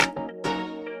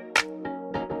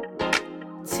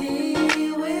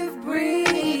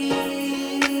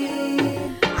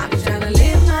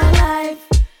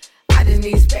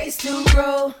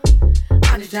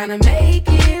just trying to make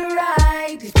it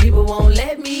right. These people won't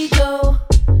let me go.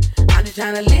 I'm just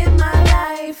trying to live my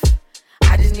life.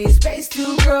 I just need space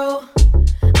to grow.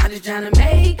 I'm just trying to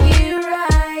make it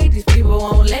right. These people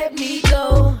won't let me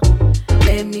go.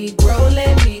 Let me grow,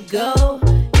 let me go.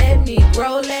 Let me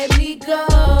grow, let me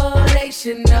go. They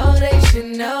should know, they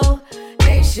should know.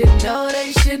 They should know,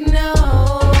 they should know.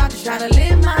 I'm just trying to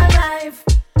live my life.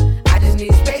 I just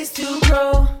need space to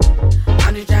grow.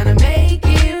 I'm just trying to make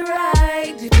it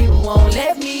right. These people won't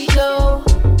let me go.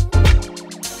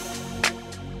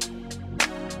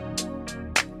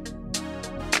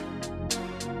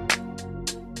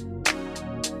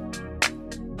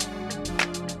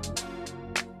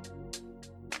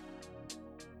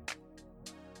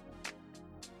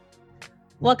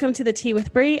 Welcome to the Tea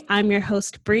with Bree. I'm your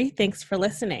host, Bree. Thanks for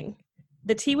listening.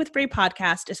 The Tea with Bree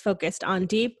podcast is focused on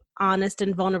deep, honest,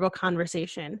 and vulnerable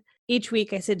conversation. Each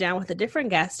week, I sit down with a different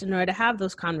guest in order to have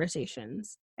those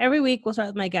conversations. Every week, we'll start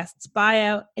with my guest's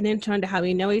bio, an intro into how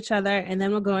we know each other, and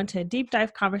then we'll go into a deep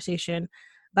dive conversation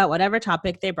about whatever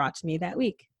topic they brought to me that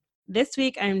week. This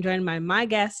week, I am joined by my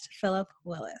guest, Philip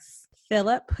Willis.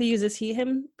 Philip, who uses he,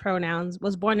 him pronouns,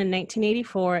 was born in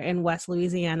 1984 in West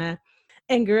Louisiana,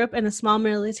 and grew up in a small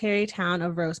military town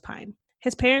of Rose Pine.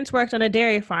 His parents worked on a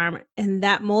dairy farm, and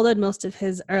that molded most of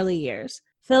his early years.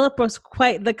 Philip was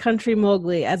quite the country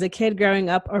Mowgli. As a kid growing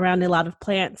up around a lot of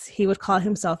plants, he would call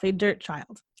himself a dirt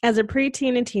child. As a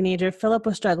preteen and teenager, Philip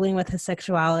was struggling with his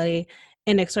sexuality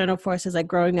and external forces like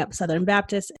growing up Southern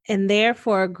Baptist, and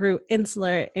therefore grew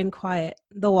insular and quiet,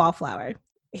 the wallflower.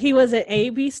 He was an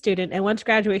A.B. student, and once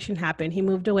graduation happened, he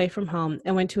moved away from home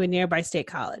and went to a nearby state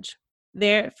college.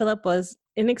 There, Philip was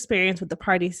inexperienced with the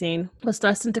party scene, was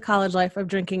thrust into college life of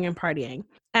drinking and partying.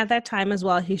 At that time as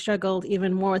well, he struggled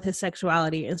even more with his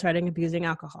sexuality and started abusing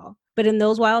alcohol. But in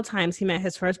those wild times, he met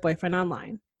his first boyfriend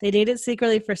online. They dated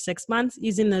secretly for 6 months,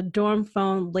 using the dorm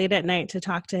phone late at night to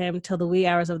talk to him till the wee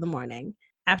hours of the morning.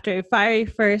 After a fiery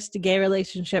first gay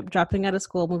relationship, dropping out of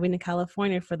school, moving to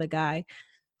California for the guy,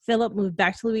 Philip moved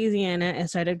back to Louisiana and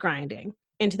started grinding.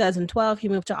 In 2012, he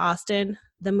moved to Austin,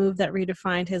 the move that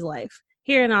redefined his life.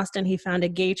 Here in Austin, he found a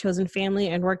gay chosen family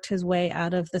and worked his way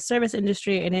out of the service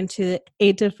industry and into the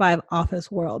 8-to-5 office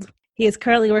world. He is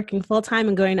currently working full-time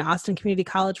and going to Austin Community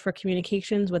College for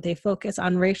communications with a focus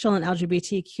on racial and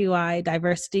LGBTQI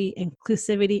diversity,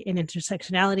 inclusivity, and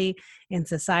intersectionality in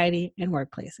society and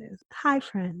workplaces. Hi,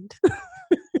 friend.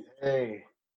 Hey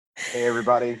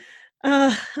everybody.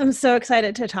 I'm so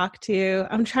excited to talk to you.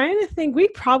 I'm trying to think. We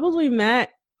probably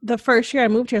met the first year I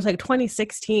moved here. It was like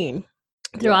 2016.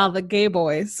 Through all the gay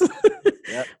boys.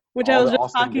 Yep. Which all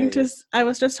I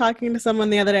was just talking to someone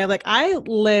the other day. Like, I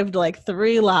lived like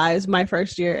 3 lives my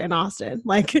first year in Austin.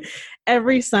 Like,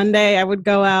 every Sunday I would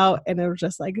go out, and it was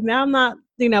just like, now I'm not,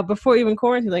 before even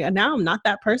quarantine, like, now I'm not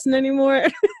that person anymore.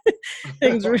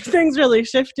 things really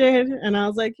shifted, and I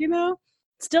was like,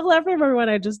 still love everyone.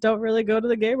 I just don't really go to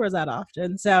the gay bars that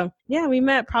often. So yeah, we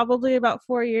met probably about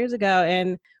 4 years ago,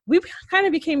 and we kind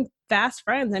of became fast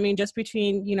friends. I mean, just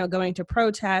between, going to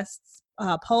protests,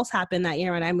 Pulse happened that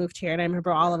year when I moved here, and I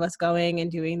remember all of us going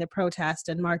and doing the protest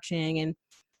and marching and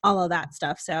all of that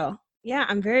stuff. So yeah,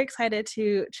 I'm very excited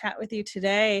to chat with you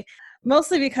today,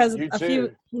 mostly because a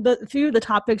few of the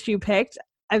topics you picked,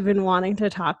 I've been wanting to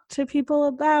talk to people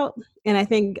about. And I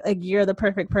think like you're the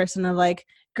perfect person of like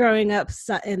growing up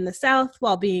in the South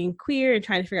while being queer and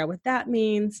trying to figure out what that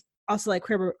means. Also like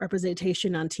queer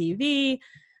representation on TV,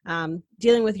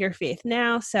 dealing with your faith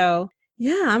now. So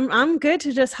yeah, I'm good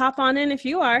to just hop on in if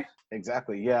you are.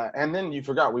 Exactly. Yeah. And then you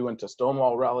forgot we went to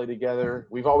Stonewall Rally together.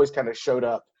 We've always kind of showed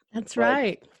up. That's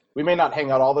right. We may not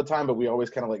hang out all the time, but we always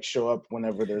kind of like show up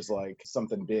whenever there's like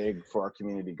something big for our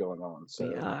community going on. So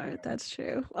we are. That's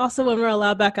true. Also, when we're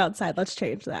allowed back outside, let's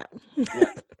change that.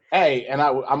 Yeah. Hey, and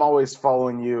I'm always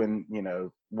following you and,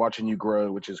 watching you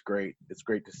grow, which is great. It's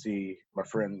great to see my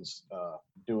friends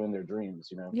doing their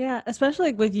dreams, Yeah, especially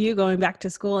like with you going back to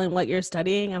school and what you're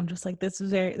studying. I'm just like,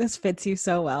 this fits you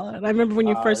so well. And I remember when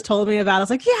you first told me about it, I was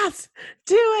like, yes,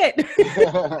 do it.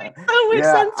 It makes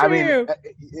sense for you.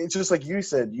 It's just like you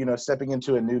said, stepping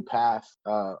into a new path,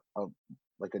 of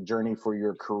like a journey for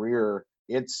your career.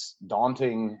 It's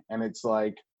daunting, and it's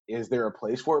like, is there a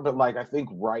place for it? But like, I think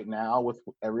right now with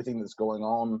everything that's going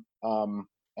on,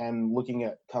 and looking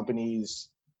at companies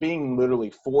being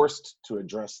literally forced to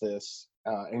address this,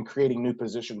 and creating new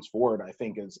positions for it, I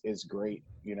think is great,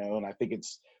 and I think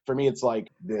for me, it's like,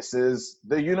 this is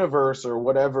the universe or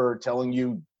whatever telling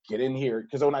you, get in here.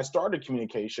 Because when I started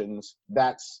communications,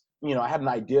 that's, I had an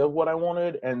idea of what I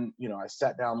wanted. And, I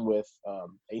sat down with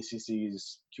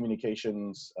ACC's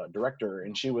communications director,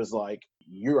 and she was like,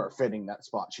 you are fitting that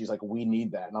spot. She's like, we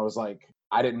need that. And I was like,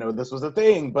 I didn't know this was a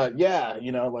thing, but yeah,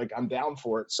 like I'm down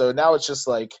for it. So now it's just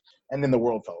like, and then the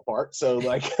world fell apart. So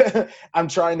like, I'm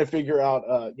trying to figure out,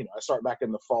 I start back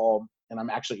in the fall, and I'm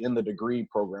actually in the degree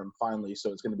program finally.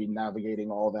 So it's going to be navigating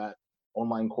all that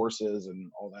online courses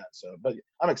and all that. So, but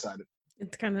I'm excited.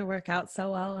 It's going to work out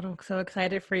so well, and I'm so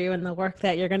excited for you and the work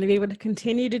that you're going to be able to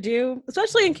continue to do,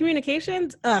 especially in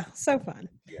communications. So fun.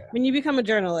 Yeah. When you become a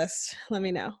journalist, let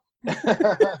me know.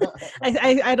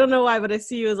 I don't know why, but I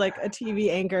see you as like a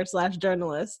TV anchor /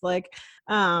 journalist, like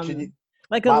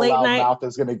like a late night. Mouth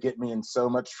is gonna get me in so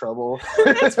much trouble.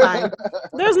 It's fine.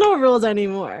 There's no rules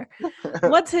anymore.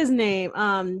 What's his name?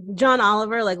 John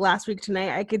Oliver. Like Last Week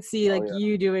Tonight, I could see like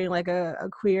you doing like a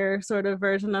queer sort of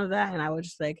version of that, and I was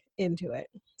just like into it.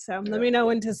 So let me know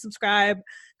when to subscribe.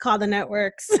 Call the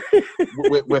networks.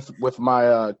 with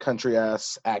my country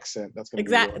ass accent. That's gonna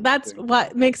exactly. That's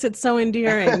what makes it so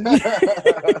endearing.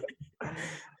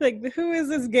 Like, who is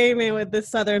this gay man with this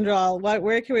southern drawl?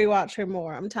 Where can we watch her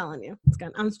more? I'm telling you,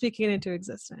 I'm speaking it into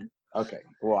existence. Okay,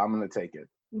 well, I'm gonna take it.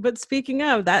 But speaking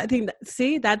of that, I think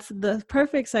that's the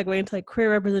perfect segue into like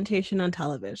queer representation on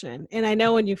television. And I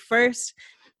know when you first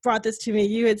brought this to me,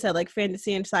 you had said like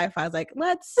fantasy and sci-fi. I was like,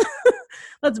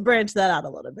 let's branch that out a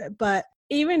little bit. But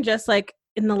even just like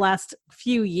in the last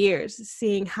few years,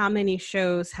 seeing how many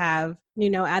shows have,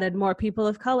 added more people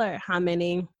of color, how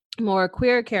many more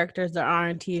queer characters there are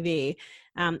on TV.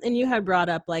 And you had brought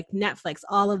up like Netflix.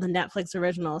 All of the Netflix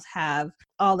originals have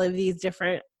all of these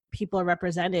different people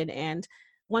represented. And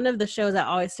one of the shows that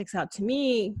always sticks out to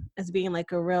me as being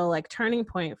like a real like turning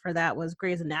point for that was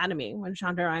Grey's Anatomy, when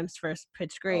Shonda Rhimes first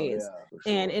pitched Grey's. Sure.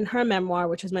 And in her memoir,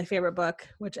 which is my favorite book,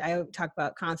 which I talk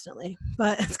about constantly,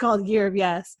 but it's called Year of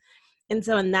Yes. And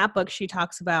so in that book, she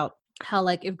talks about how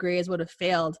like if Grey's would have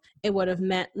failed, it would have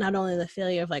meant not only the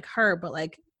failure of like her, but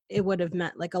like it would have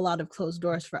meant like a lot of closed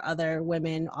doors for other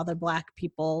women, other Black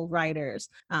people, writers.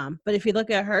 But if you look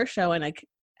at her show and like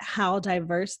how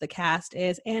diverse the cast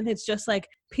is, and it's just like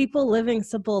people living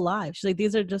simple lives. She's like,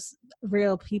 these are just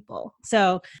real people.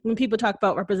 So when people talk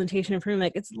about representation and freedom,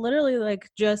 like it's literally like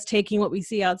just taking what we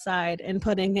see outside and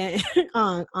putting it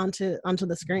onto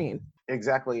the screen.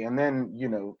 Exactly. And then,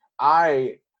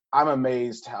 I'm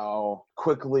amazed how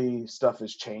quickly stuff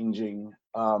is changing.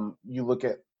 You look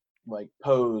at like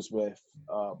Pose with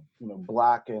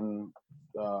Black and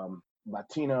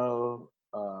Latino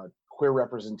queer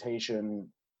representation,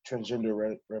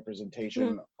 transgender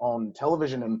representation on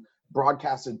television and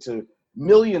broadcasted to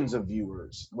millions of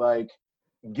viewers, like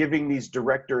giving these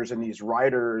directors and these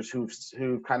writers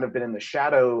who've kind of been in the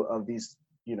shadow of these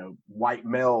white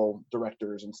male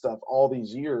directors and stuff all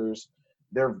these years,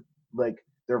 they're like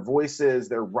their voices,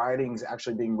 their writings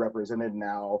actually being represented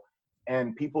now.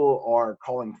 And people are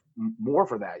calling more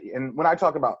for that. And when I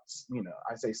talk about,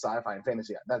 I say sci-fi and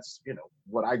fantasy, that's,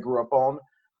 what I grew up on,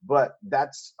 but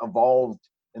that's evolved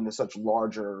into such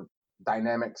larger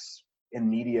dynamics in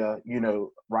media.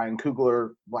 Ryan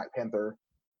Coogler, Black Panther.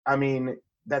 I mean,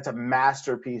 that's a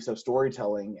masterpiece of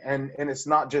storytelling. And it's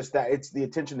not just that, it's the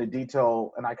attention to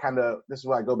detail. And this is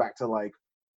why I go back to like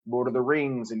Lord of the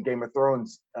Rings and Game of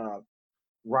Thrones.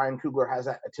 Ryan Coogler has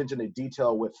that attention to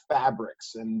detail with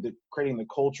fabrics and creating the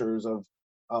cultures of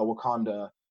Wakanda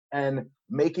and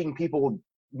making people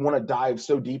want to dive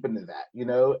so deep into that,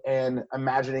 and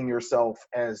imagining yourself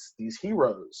as these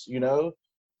heroes,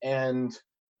 and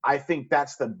I think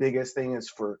that's the biggest thing is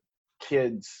for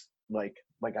kids, like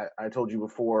I told you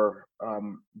before,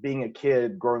 being a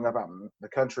kid growing up out in the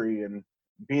country and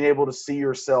being able to see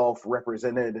yourself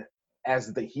represented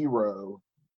as the hero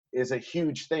is a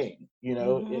huge thing,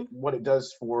 what it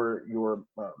does for your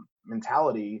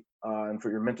mentality and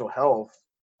for your mental health.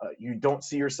 You don't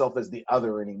see yourself as the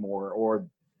other anymore or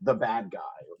the bad guy.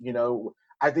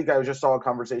 I think I just saw a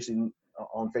conversation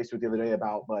on Facebook the other day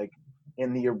about like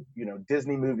in the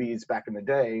Disney movies back in the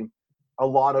day, a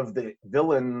lot of the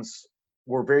villains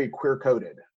were very queer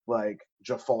coded, like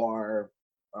Jafar,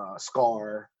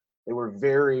 Scar. They were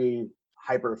very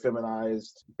hyper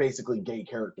feminized, basically gay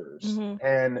characters,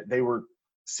 and they were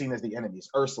seen as the enemies.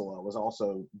 Ursula was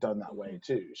also done that way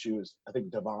too. She was, I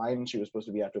think, Divine. She was supposed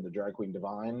to be after the drag queen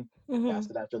Divine,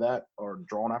 casted after that or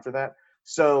drawn after that.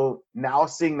 So now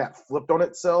seeing that flipped on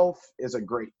itself is a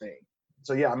great thing.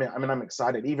 So yeah, I mean, I'm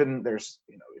excited. Even there's,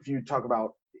 if you talk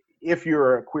about, if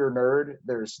you're a queer nerd,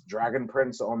 there's Dragon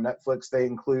Prince on Netflix. They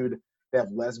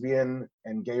have lesbian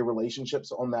and gay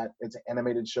relationships on that. It's an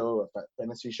animated show, a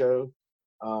fantasy show.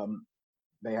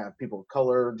 They have people of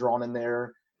color drawn in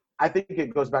there. I think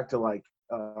it goes back to like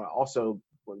also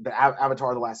the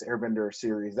Avatar: The Last Airbender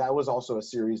series. That was also a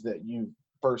series that you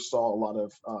first saw a lot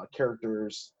of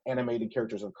animated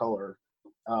characters of color.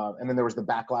 And then there was the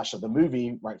backlash of the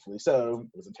movie, rightfully so.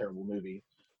 It was a terrible movie.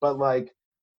 But like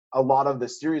a lot of the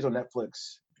series on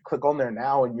Netflix, click on there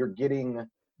now and you're getting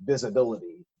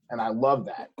visibility. And I love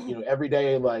that. You know, every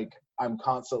day, like I'm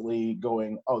constantly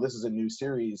going, oh, this is a new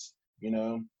series, you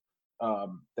know,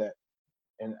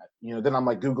 then I'm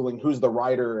like Googling who's the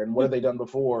writer and what have they done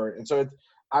before. And so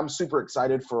I'm super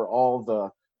excited for all the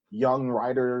young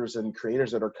writers and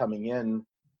creators that are coming in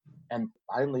and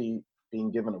finally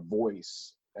being given a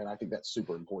voice. And I think that's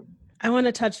super important. I want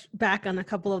to touch back on a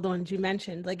couple of the ones you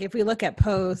mentioned. Like if we look at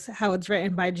Pose, how it's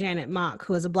written by Janet Mock,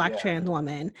 who is a Black trans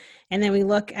woman. And then we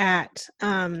look at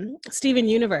Steven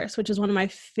Universe, which is one of my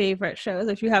favorite shows.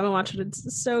 If you haven't watched it,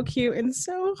 it's so cute and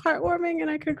so heartwarming and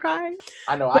I could cry.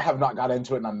 I know, I have not got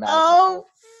into it and I'm mad. Oh,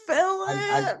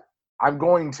 Philip. I'm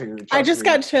going to. I just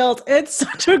got chilled. It's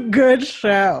such a good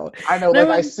show. I know, like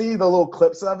I see the little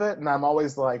clips of it and I'm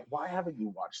always like, why haven't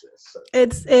you watched this?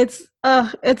 So.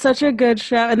 It's such a good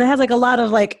show. And it has like a lot of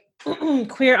like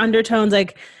queer undertones,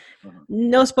 like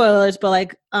no spoilers, but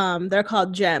like they're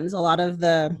called gems, a lot of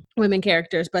the women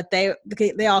characters, but they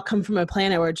all come from a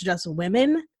planet where it's just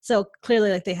women. So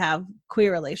clearly like they have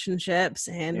queer relationships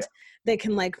and they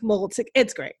can like mold.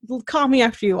 It's great. Call me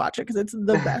after you watch it because it's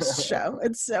the best show.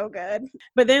 It's so good.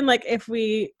 But then like if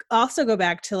we also go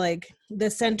back to like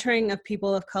the centering of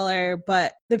people of color,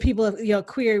 but the people of, you know,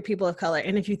 queer people of color.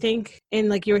 And if you think in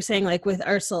like you were saying, like with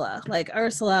Ursula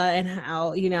and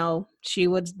how, you know, she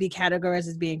would be categorized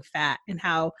as being fat and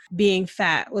how being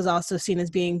fat was also seen as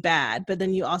being bad. But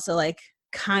then you also like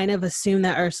kind of assume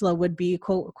that Ursula would be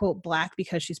quote unquote Black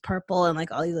because she's purple and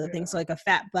like all these other things. So like a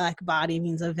fat Black body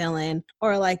means a villain,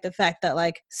 or like the fact that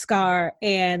like Scar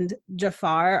and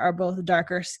Jafar are both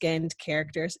darker skinned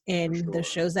characters in the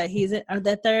shows that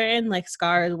that they're in. Like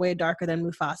Scar is way darker than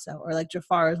Mufasa, or like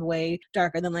Jafar is way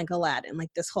darker than like Aladdin.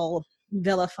 Like this whole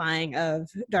vilifying of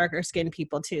darker skinned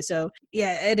people too. So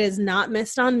yeah, it is not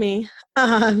missed on me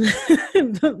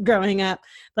growing up.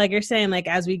 Like you're saying, like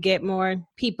as we get more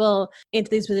people into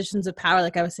these positions of power,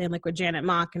 like I was saying, like with Janet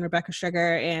Mock and Rebecca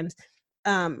Sugar, and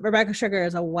Rebecca Sugar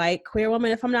is a white queer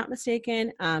woman, if I'm not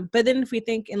mistaken. But then if we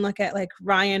think and look at like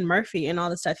Ryan Murphy and all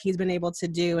the stuff he's been able to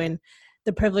do and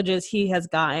the privileges he has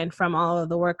gotten from all of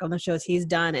the work on the shows he's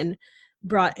done and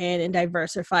brought in and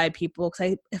diversified people.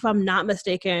 Because if I'm not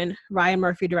mistaken, Ryan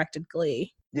Murphy directed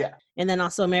Glee. Yeah. And then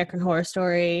also American Horror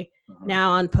Story, now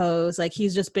on Pose. Like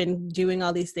he's just been doing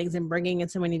all these things and bringing in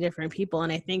so many different people.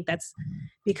 And I think that's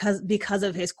because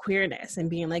of his queerness and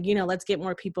being like, you know, let's get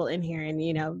more people in here and,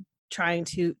 you know, trying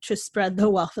to spread the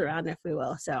wealth around, if we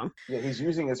will. So yeah, he's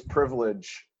using his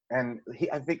privilege. And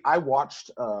I think I watched,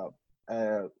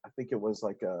 I think it was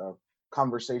like a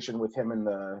conversation with him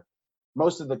and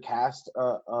most of the cast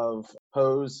of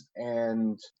Pose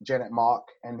and Janet Mock,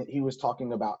 and he was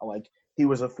talking about like he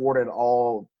was afforded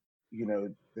all, you know,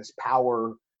 this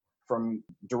power from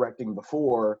directing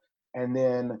before, and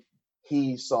then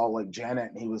he saw like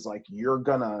Janet and he was like, you're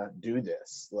gonna do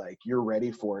this, like you're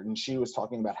ready for it. And she was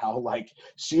talking about how like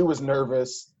she was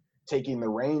nervous taking the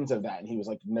reins of that, and he was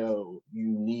like, no, you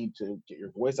need to get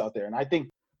your voice out there. And I think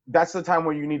that's the time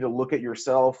where you need to look at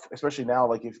yourself, especially now,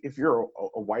 like if you're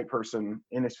a white person,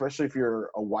 and especially if you're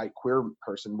a white queer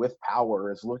person with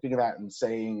power, is looking at that and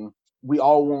saying, we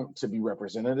all want to be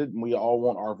represented and we all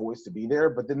want our voice to be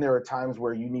there. But then there are times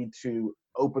where you need to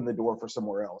open the door for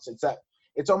somewhere else.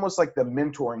 It's almost like the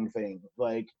mentoring thing.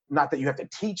 Like, not that you have to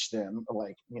teach them,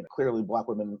 like, you know, clearly Black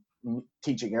women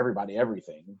teaching everybody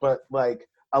everything, but like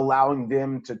allowing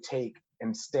them to take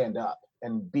and stand up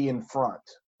and be in front.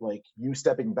 Like you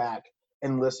stepping back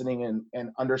and listening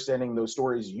and understanding those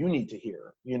stories you need to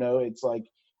hear. You know, it's like,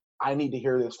 I need to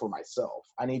hear this for myself.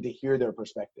 I need to hear their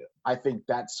perspective. I think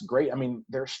that's great. I mean,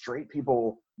 there's straight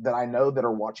people that I know that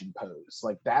are watching Pose.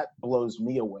 Like that blows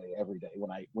me away every day when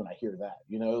I hear that,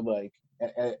 you know, like,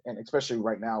 and especially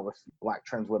right now with Black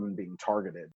trans women being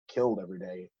targeted, killed every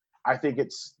day. I think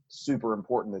it's super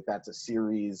important that that's a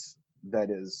series that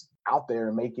is out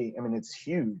there making, I mean, it's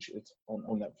huge. It's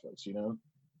on Netflix, you know?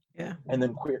 Yeah. And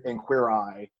then Queer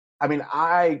Eye. I mean,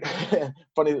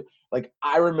 funny, like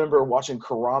I remember watching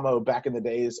Karamo back in the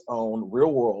days on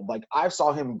Real World. Like I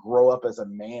saw him grow up as a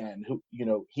man who, you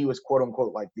know, he was quote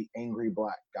unquote like the angry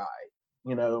Black guy,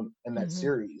 you know, in that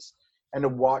series. And to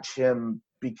watch him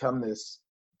become this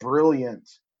brilliant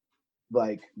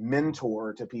like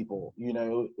mentor to people, you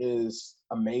know, is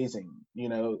amazing, you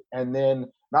know. And then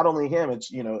not only him,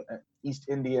 it's, you know, East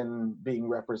Indian being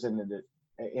represented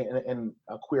and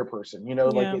a queer person, you know,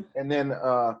 like and then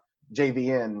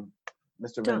JVN,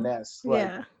 Mr. Van Ness,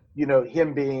 like, you know,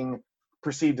 him being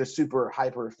perceived as super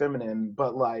hyper feminine,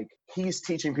 but like he's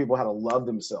teaching people how to love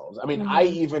themselves. I mean, I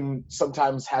even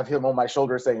sometimes have him on my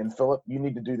shoulder saying, Philip, you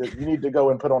need to do this. You need to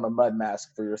go and put on a mud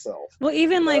mask for yourself. Well,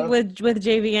 even like with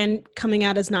JVN coming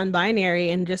out as non-binary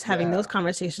and just having those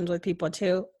conversations with people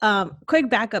too. Quick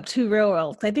backup to Real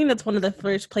World. I think that's one of the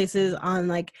first places on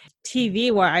like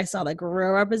TV where I saw like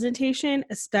real representation,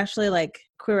 especially like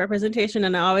queer representation.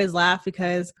 And I always laugh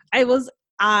because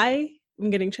I'm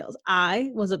getting chills.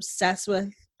 I was obsessed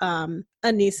with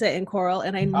Aneesa and Coral,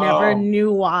 and I never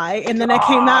knew why. And then I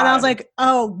came out and I was like,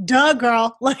 oh, duh,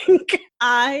 girl. Like,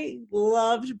 I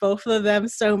loved both of them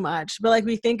so much. But like,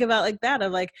 we think about like that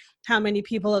of like how many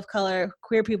people of color,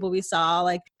 queer people we saw.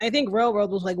 Like, I think Real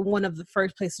World was like one of the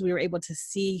first places we were able to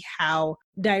see how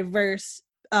diverse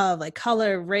like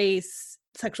color, race,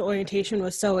 sexual orientation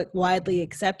was so widely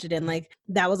accepted, and like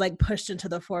that was like pushed into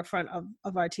the forefront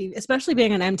of our TV, especially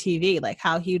being on MTV, like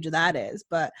how huge that is.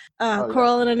 But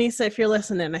Coral and Aneesa, if you're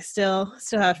listening, I still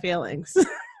have feelings.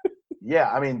 Yeah,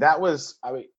 I mean,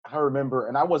 I remember,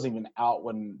 and I wasn't even out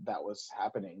when that was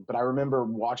happening, but I remember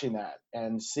watching that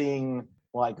and seeing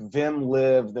like them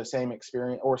live the same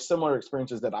experience or similar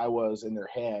experiences that I was in their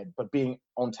head, but being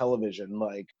on television,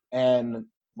 like, and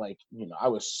like, you know, I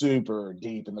was super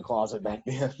deep in the closet back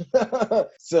then.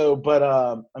 So, but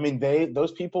I mean,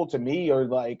 those people to me are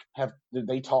like,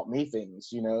 they taught me things,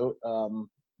 you know.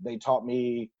 They taught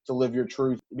me to live your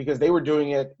truth because they were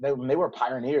doing it. They were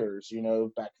pioneers, you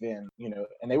know, back then, you know,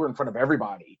 and they were in front of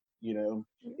everybody, you know,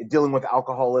 dealing with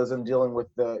alcoholism, dealing with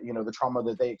the, you know, the trauma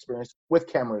that they experienced with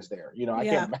cameras there, you know. I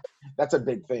can't. That's a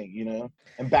big thing, you know.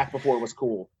 And back before it was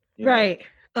cool, right?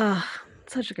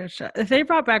 Such a good show. If they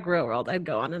brought back Real World, I'd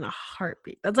go on in a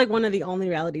heartbeat. That's like one of the only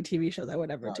reality TV shows I would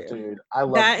ever do. Dude, I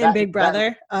love that and Big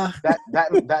Brother. That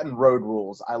and Road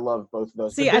Rules. I love both of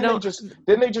those. See,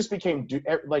 Then they just became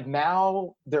like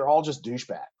now they're all just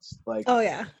douchebags. Like, oh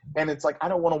yeah. And it's like I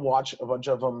don't want to watch a bunch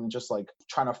of them just like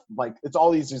trying to like it's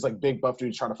all these like big buff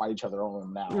dudes trying to fight each other on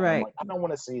them now. Right. Like, I don't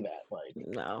want to see that. Like,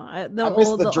 no, I miss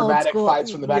the dramatic fights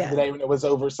from the back of the day when it was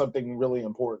over something really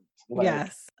important. Like,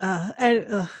 yes.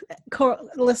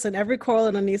 Listen, every Coral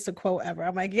and Aneesa quote ever.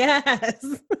 I'm like, yes.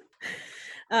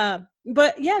 But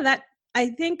yeah, that I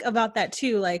think about that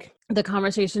too. Like the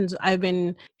conversations I've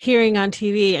been hearing on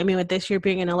TV. I mean, with this year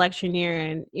being an election year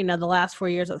and, you know, the last 4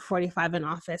 years of 45 in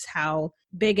office, how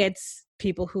bigots,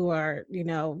 people who are, you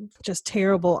know, just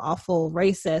terrible, awful,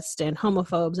 racist and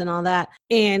homophobes and all that.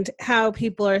 And how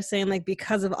people are saying like,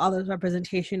 because of all this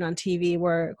representation on TV,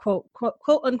 we're quote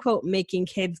unquote making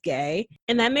kids gay.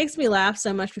 And that makes me laugh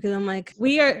so much because I'm like,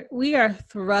 we are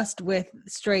thrust with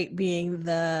straight being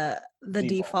the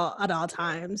default at all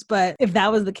times. But if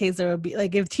that was the case, there would be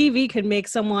like, if TV could make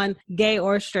someone gay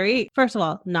or straight, first of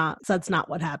all, that's not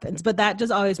what happens. But that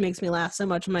just always makes me laugh so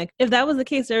much. I'm like, if that was the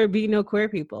case, there would be no queer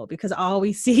people because all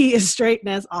we see is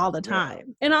straightness all the time.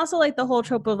 Yeah. And also like the whole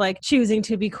trope of like choosing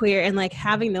to be queer and like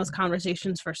having those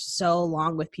conversations for so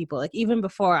long with people, like even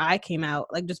before I came out,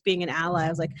 like just being an ally, I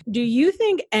was like, do you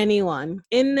think anyone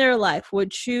in their life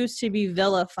would choose to be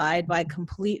vilified by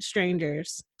complete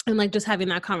strangers? And like just having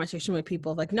that conversation with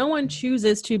people, like no one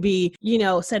chooses to be, you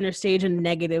know, center stage in a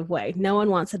negative way. No one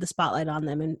wants the spotlight on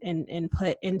them and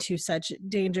put into such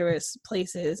dangerous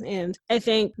places. And I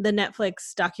think the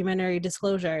Netflix documentary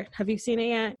Disclosure, have you seen it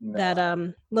yet? No.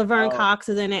 That Laverne Cox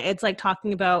is in it. It's like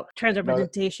talking about trans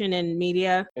representation in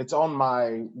media. It's on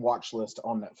my watch list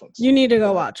on Netflix. You need to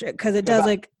go watch it because it does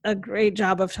like a great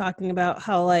job of talking about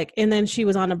how like, and then she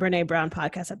was on a Brene Brown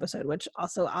podcast episode, which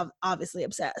also obviously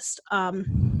obsessed.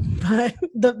 But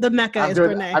the Mecca is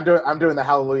Brene. I'm doing the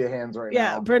hallelujah hands right now.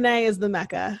 Yeah, Brene is the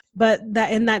Mecca. But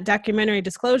that in that documentary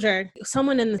Disclosure,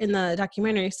 someone in the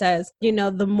documentary says, you know,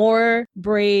 the more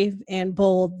brave and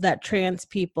bold that trans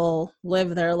people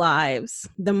live their lives,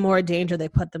 the more danger they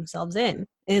put themselves in.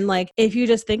 And like, if you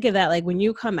just think of that, like when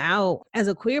you come out as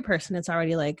a queer person, it's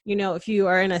already like, you know, if you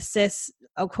are in a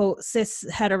quote cis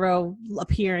hetero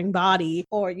appearing body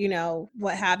or, you know,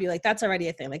 what have you, like that's already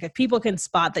a thing. Like if people can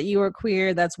spot that you are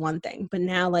queer, that's one thing. But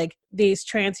now like these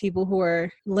trans people who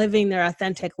are living their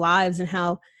authentic lives and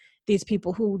how these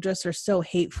people who just are so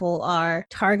hateful are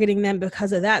targeting them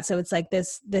because of that. So it's like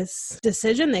this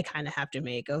decision they kind of have to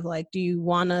make of like, do you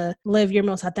want to live your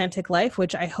most authentic life,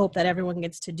 which I hope that everyone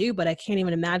gets to do, but I can't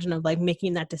even imagine of like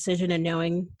making that decision and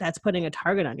knowing that's putting a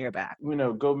target on your back. You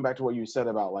know, going back to what you said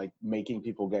about like making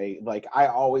people gay, like I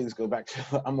always go back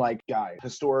to, I'm like, guys,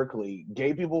 historically,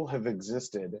 gay people have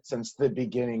existed since the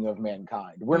beginning of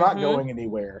mankind. We're not going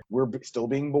anywhere. We're still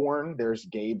being born. There's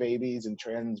gay babies and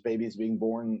trans babies being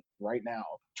born right now.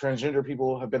 Transgender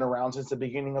people have been around since the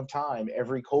beginning of time.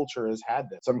 Every culture has had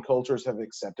them. Some cultures have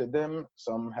accepted them,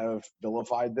 some have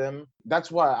vilified them. That's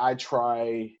why I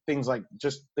try things like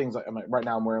right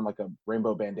now I'm wearing like a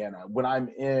rainbow bandana. When I'm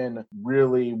in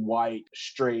really white,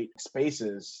 straight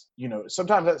spaces,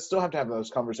 sometimes I still have to have those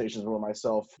conversations with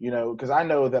myself, because I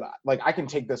know that I can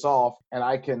take this off and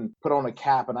I can put on a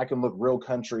cap and I can look real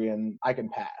country and I can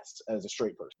pass as a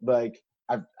straight person.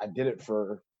 I did it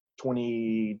for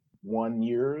 21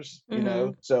 years,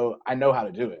 so I know how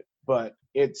to do it. But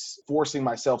it's forcing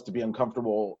myself to be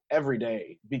uncomfortable every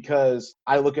day, because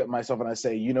I look at myself and I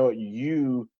say,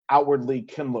 you outwardly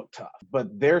can look tough, but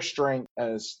their strength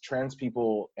as trans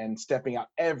people and stepping out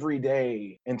every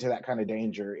day into that kind of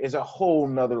danger is a whole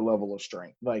nother level of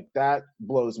strength. Like, that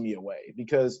blows me away,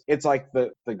 because it's like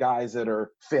the guys that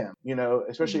are femme,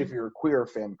 especially if you're a queer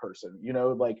femme person,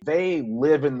 they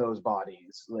live in those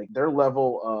bodies. Like, their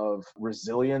level of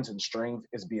resilience and strength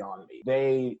is beyond me.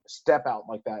 They step out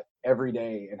like that every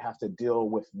day and have to deal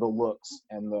with the looks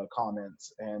and the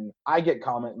comments. And I get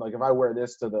comment, like, if I wear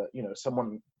this to the,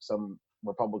 some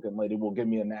Republican lady will give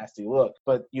me a nasty look,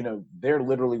 but they're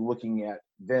literally looking at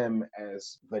them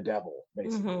as the devil,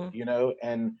 basically.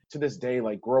 And to this day,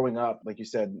 like, growing up, like you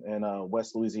said, in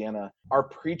West Louisiana, our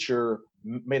preacher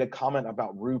made a comment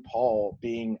about RuPaul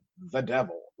being the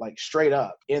devil, like, straight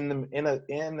up in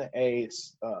a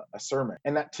sermon.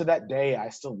 And that, to that day, I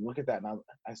still look at that and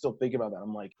I still think about that.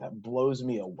 I'm like, that blows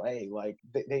me away. Like,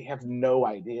 they have no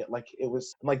idea. Like, it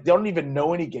was like, they don't even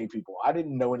know any gay people. I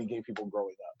didn't know any gay people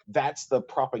growing up. That's the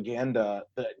propaganda,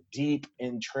 the deep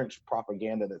entrenched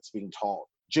propaganda that's being taught.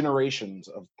 Generations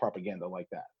of propaganda like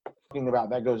that. Talking about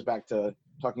that goes back to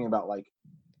talking about like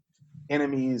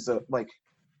enemies of like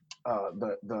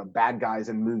the bad guys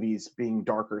in movies being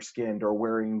darker skinned or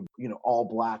wearing all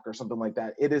black or something like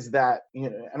that. It is that,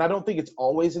 and I don't think it's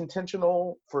always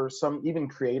intentional for some even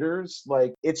creators.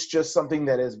 Like, it's just something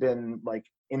that has been like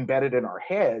embedded in our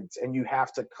heads, and you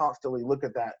have to constantly look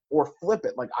at that or flip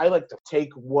it. Like, I like to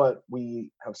take what we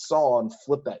have saw and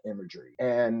flip that imagery.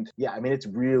 And yeah, I mean, it's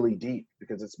really deep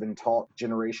because it's been taught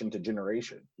generation to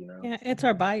generation, Yeah, it's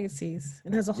our biases.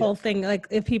 And there's a whole thing, like,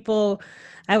 if people,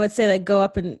 I would say, like,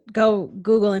 go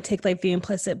Google and take like the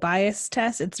implicit bias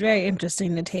test. It's very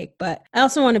interesting to take. But I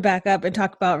also want to back up and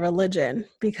talk about religion,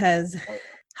 because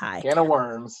can of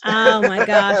worms. Oh my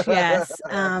gosh, yes.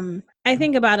 I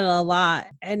think about it a lot.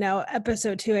 I know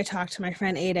episode 2, I talked to my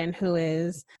friend Aiden, who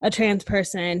is a trans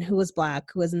person who was Black,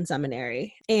 who was in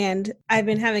seminary. And I've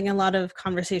been having a lot of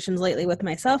conversations lately with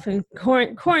myself in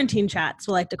quarantine chats,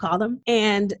 we like to call them,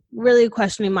 and really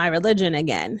questioning my religion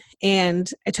again. And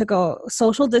I took a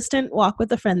social distant walk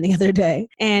with a friend the other day,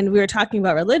 and we were talking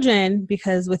about religion,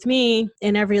 because with me,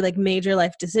 in every like major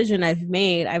life decision I've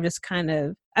made, I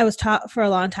was taught for a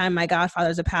long time, my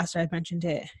godfather's a pastor, I've mentioned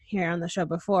it here on the show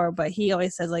before, but he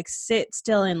always says, like, sit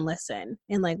still and listen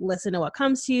to what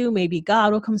comes to you. Maybe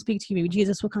God will come speak to you. Maybe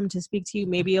Jesus will come to speak to you.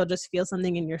 Maybe you'll just feel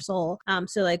something in your soul.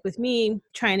 So like with me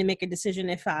trying to make a decision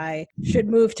if I should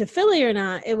move to Philly or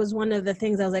not, it was one of the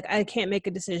things I was like, I can't make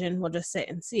a decision. We'll just sit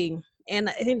and see. And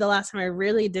I think the last time I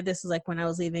really did this was like when I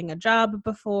was leaving a job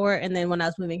before. And then when I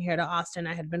was moving here to Austin,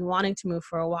 I had been wanting to move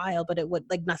for a while, but it would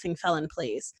like nothing fell in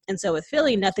place. And so with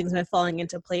Philly, nothing's been falling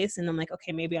into place. And I'm like,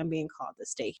 okay, maybe I'm being called to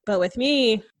stay. But with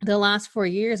me, the last 4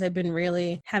 years, I've been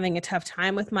really having a tough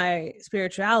time with my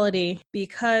spirituality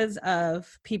because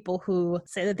of people who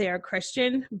say that they are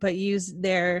Christian, but use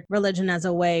their religion as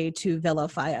a way to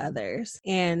vilify others.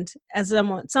 And as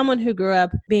someone who grew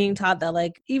up being taught that,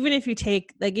 like, even if you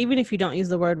don't use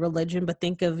the word religion, but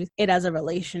think of it as a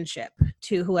relationship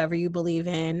to whoever you believe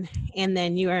in, and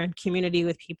then you are in community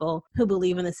with people who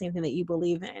believe in the same thing that you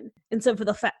believe in. And so for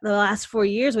the last 4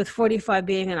 years, with 45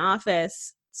 being in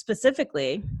office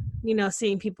specifically,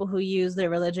 seeing people who use their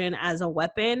religion as a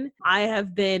weapon, I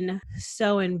have been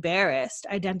so embarrassed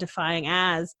identifying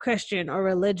as Christian or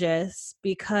religious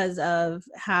because of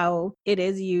how it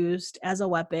is used as a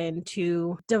weapon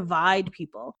to divide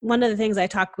people. One of the things I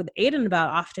talk with Aiden about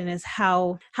often is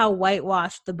how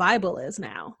whitewashed the Bible is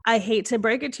now. I hate to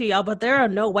break it to y'all, but there are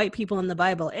no white people in the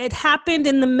Bible. It happened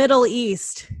in the Middle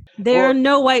East. There are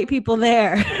no white people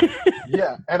there.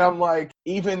 Yeah. And I'm like,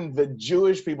 even the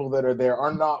Jewish people that are there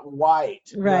are not white.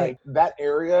 Right. Like, that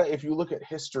area, if you look at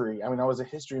history, I mean, I was a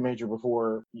history major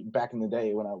before, back in the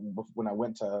day when I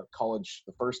went to college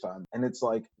the first time. And it's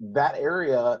like, that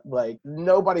area, like,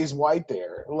 nobody's white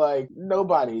there. Like,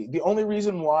 nobody. The only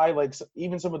reason why, like,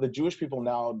 even some of the Jewish people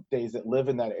nowadays that live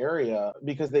in that area,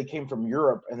 because they came from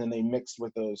Europe and then they mixed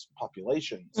with those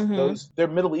populations. Mm-hmm. They're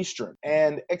Middle Eastern.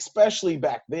 And especially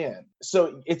back then.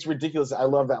 So it's ridiculous. I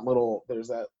love that there's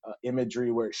that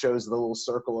imagery where it shows the little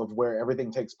circle of where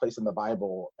everything takes place in the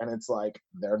Bible, and it's like,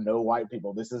 there are no white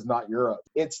people, this is not Europe.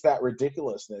 It's that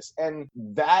ridiculousness. And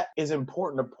that is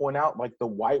important to point out, like the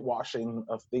whitewashing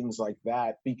of things like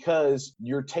that, because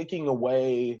you're taking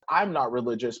away, I'm not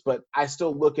religious, but I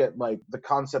still look at like the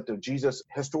concept of Jesus,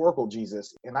 historical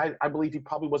Jesus, and I believe he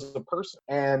probably was a person,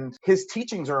 and his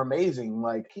teachings are amazing.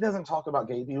 Like, he doesn't talk about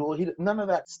gay people, none of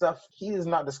that stuff. He does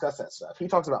not discuss that stuff. He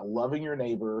talks about loving your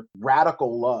neighbor,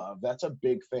 radical love. That's a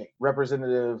big thing.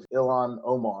 Representative Ilhan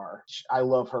Omar, I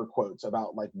love her quotes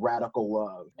about like radical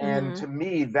love. And to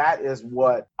me, that is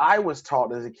what I was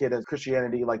taught as a kid as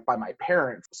Christianity, like by my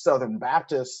parents. Southern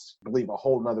Baptists believe a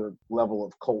whole nother level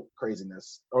of cult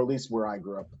craziness, or at least where I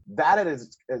grew up. That at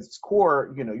its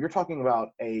core, you know, you're talking about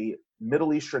a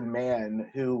Middle Eastern man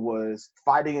who was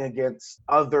fighting against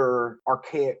other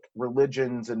archaic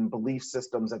religions and belief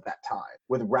systems at that time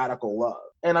with radical love.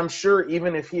 And I'm sure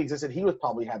even if he existed, he was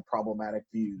probably had problematic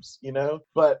views, you know,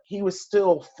 but he was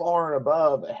still far and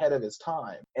above ahead of his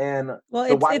time. And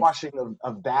the whitewashing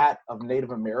of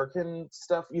Native American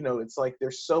stuff, you know, it's like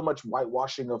there's so much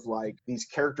whitewashing of like these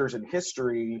characters in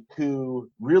history who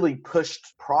really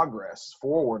pushed progress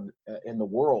forward in the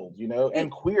world, you know,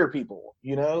 and queer people,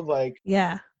 you know, like.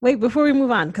 Yeah. Wait, before we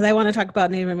move on, because I want to talk about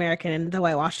Native American and the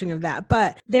whitewashing of that,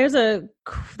 but there's a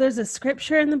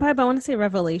scripture in the Bible, I want to say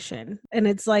Revelation, and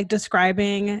it's like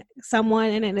describing someone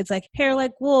in it, and it's like hair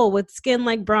like wool with skin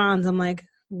like bronze. I'm like,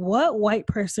 what white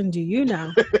person do you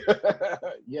know?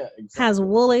 Yeah, exactly. Has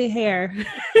woolly hair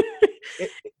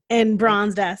and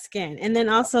bronzed ass skin. And then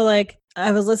also, like,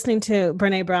 I was listening to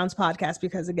Brene Brown's podcast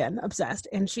because, again, obsessed.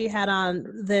 And she had on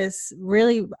this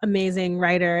really amazing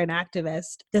writer and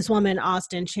activist, this woman,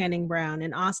 Austin Channing Brown.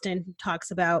 And Austin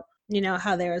talks about, you know,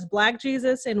 how there is Black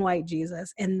Jesus and white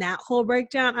Jesus, and that whole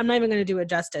breakdown. I'm not even going to do it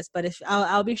justice, but if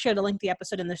I'll be sure to link the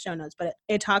episode in the show notes. But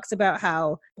it talks about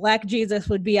how Black Jesus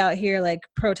would be out here like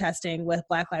protesting with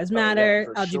Black Lives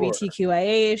Matter,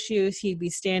 LGBTQIA issues. He'd be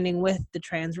standing with the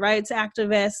trans rights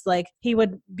activists. Like, he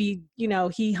would be, you know,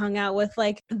 he hung out with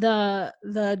like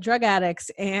the drug addicts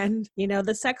and, you know,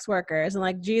 the sex workers. And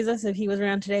like Jesus, if he was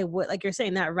around today, what, like you're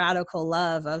saying, that radical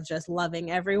love of just loving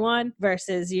everyone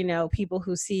versus, you know, people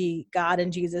who see God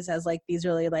and Jesus as like these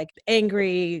really like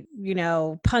angry, you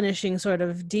know, punishing sort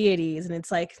of deities. And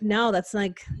it's like, no, that's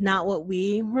like not what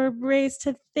we were raised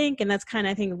to think. And that's kind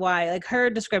of, I think, why like her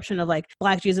description of like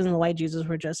Black Jesus and the white Jesus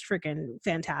were just freaking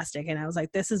fantastic. And I was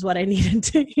like, this is what I needed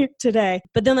to hear today.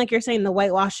 But then, like you're saying, the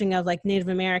whitewashing of like Native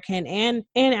American and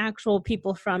actual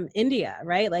people from India,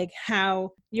 right? Like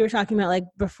how you were talking about like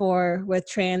before with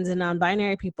trans and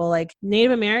non-binary people, like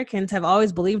Native Americans have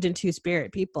always believed in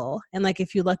two-spirit people. And like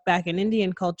if you look back in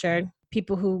Indian culture,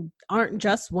 people who aren't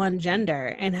just one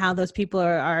gender and how those people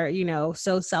are, you know,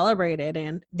 so celebrated.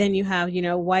 And then you have, you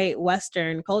know, white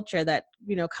Western culture that,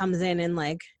 you know, comes in and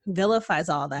like vilifies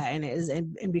all that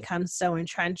and becomes so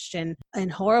entrenched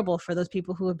and horrible for those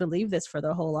people who have believed this for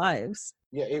their whole lives.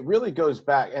 Yeah, it really goes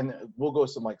back, and we'll go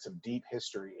some deep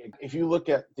history. If you look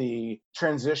at the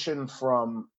transition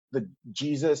from the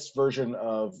Jesus version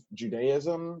of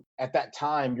Judaism, at that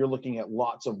time, you're looking at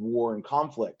lots of war and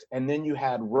conflict. And then you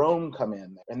had Rome come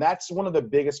in. And that's one of the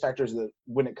biggest factors that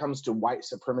when it comes to white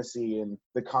supremacy and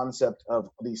the concept of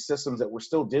these systems that we're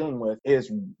still dealing with is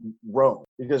Rome.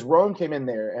 Because Rome came in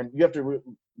there, and you have to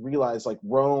realize like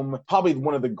Rome, probably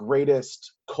one of the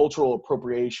greatest cultural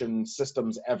appropriation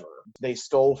systems ever. They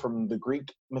stole from the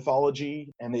Greek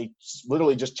mythology, and they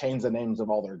literally just changed the names of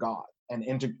all their gods. And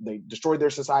they destroyed their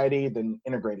society, then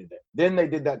integrated it. Then they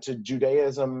did that to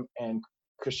Judaism and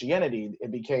Christianity.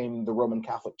 It became the Roman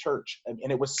Catholic Church. And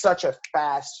it was such a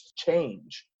fast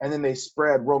change. And then they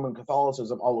spread Roman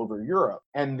Catholicism all over Europe.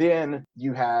 And then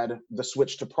you had the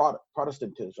switch to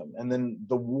Protestantism, and then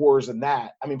the wars and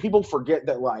that. I mean, people forget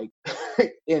that like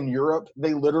in Europe,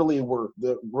 they literally were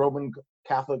the Roman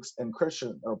Catholics and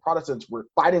Christian or Protestants were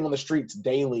fighting on the streets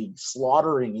daily,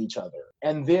 slaughtering each other.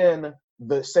 And then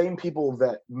the same people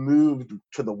that moved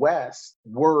to the West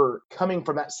were coming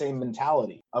from that same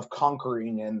mentality of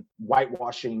conquering and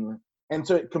whitewashing. And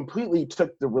so it completely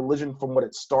took the religion from what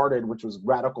it started, which was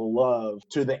radical love,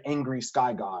 to the angry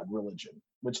sky god religion,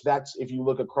 which that's, if you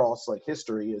look across like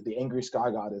history, the angry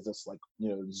sky god is this like, you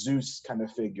know, Zeus kind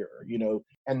of figure, you know,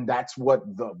 and that's what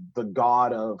the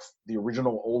god of the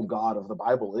original old god of the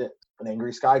Bible is, an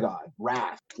angry sky god,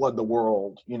 wrath, flood the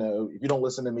world, you know, if you don't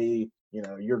listen to me, you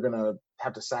know, you're going to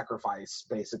have to sacrifice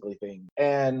basically thing.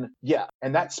 And yeah,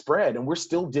 and that spread, and we're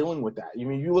still dealing with that. I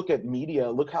mean, you look at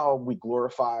media, look how we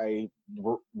glorify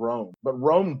Rome, but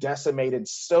Rome decimated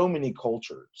so many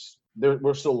cultures.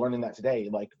 We're still learning that today.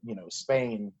 Like, you know,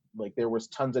 Spain, like there was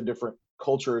tons of different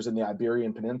cultures in the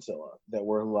Iberian Peninsula that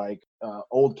were like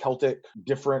old Celtic,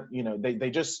 different, they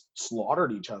just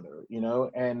slaughtered each other,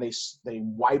 and they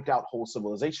wiped out whole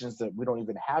civilizations that we don't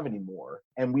even have anymore.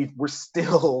 And we're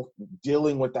still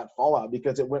dealing with that fallout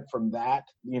because it went from that,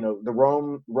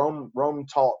 the Rome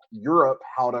taught Europe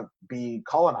how to be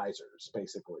colonizers,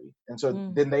 basically. And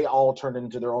so then they all turned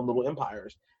into their own little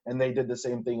empires. And they did the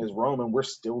same thing as Rome, and we're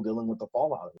still dealing with the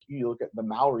fallout. You look at the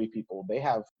Maori people, they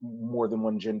have more than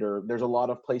one gender. There's a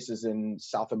lot of places in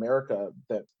South America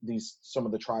that some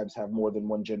of the tribes have more than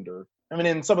one gender. I mean,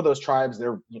 in some of those tribes,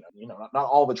 they're, not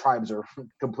all the tribes are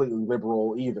completely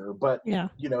liberal either, but,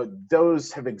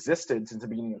 those have existed since the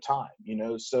beginning of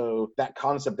time, so that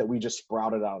concept that we just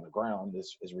sprouted out of the ground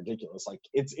is ridiculous. Like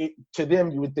to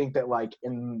them, you would think that like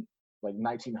in like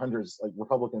 1900s, like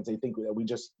Republicans, they think that we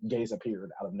just gays appeared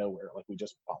out of nowhere, like we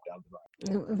just popped out of the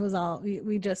ground. It was all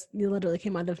you literally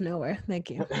came out of nowhere.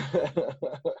 Thank you.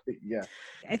 Yeah.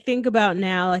 I think about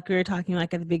now, like we were talking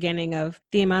like at the beginning, of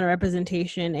the amount of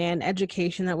representation and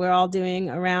education that we're all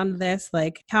doing around this,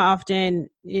 like how often,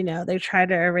 they try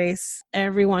to erase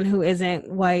everyone who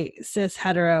isn't white, cis,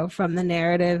 hetero from the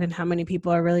narrative, and how many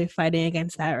people are really fighting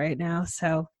against that right now.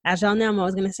 So as y'all know, I'm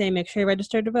always going to say, make sure you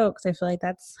register to vote, because I feel like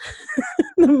that's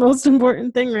the most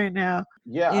important thing right now.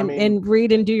 Yeah. And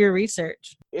read and do your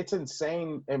research. It's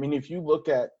insane. I mean, if you look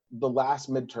at the last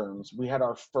midterms, we had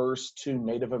our first two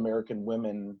Native American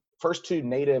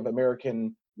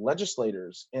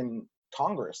legislators in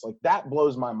Congress. Like, that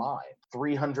blows my mind.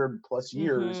 300 plus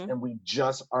years, and we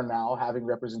just are now having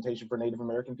representation for Native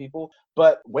American people.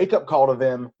 But wake up call to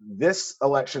them, this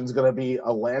election's going to be a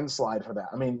landslide for that.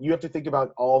 I mean, you have to think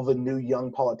about all the new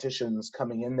young politicians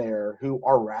coming in there who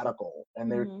are radical, and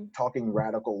they're talking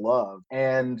radical love,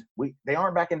 and they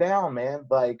aren't backing down, man.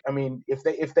 Like, I mean,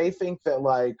 if they think that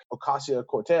like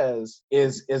Ocasio-Cortez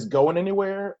is going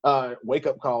anywhere, wake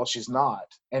up call, she's not.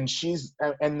 And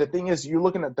the thing is, you're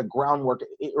looking at the groundwork.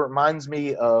 It reminds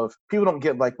me of, people don't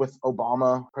get, like with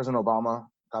President Obama,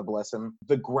 God bless him,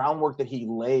 the groundwork that he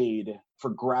laid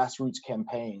for grassroots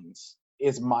campaigns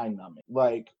is mind-numbing.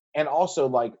 Like, and also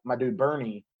like my dude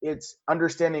Bernie, it's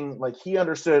understanding, like he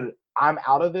understood, I'm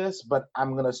out of this, but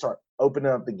I'm going to start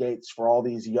opening up the gates for all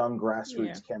these young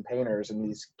grassroots campaigners and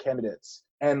these candidates.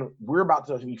 And we're about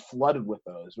to be flooded with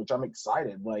those, which I'm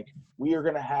excited. Like, we are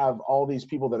going to have all these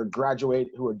people that are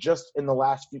who are just in the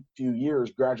last few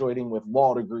years graduating with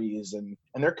law degrees, and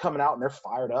they're coming out and they're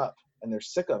fired up and they're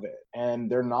sick of it. And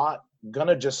they're not going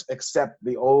to just accept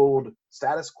the old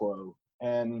status quo.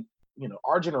 And,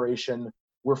 our generation,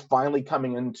 we're finally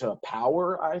coming into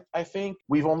power, I think.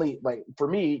 We've only, like, for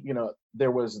me,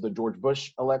 there was the George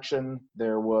Bush election,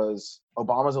 there was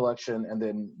Obama's election, and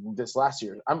then this last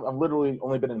year. I've literally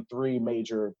only been in 3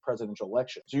 major presidential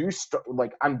elections. So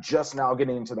I'm just now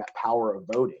getting into that power of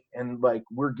voting. And like,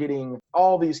 we're getting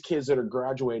all these kids that are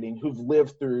graduating who've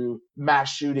lived through mass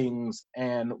shootings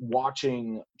and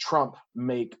watching Trump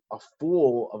make a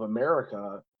fool of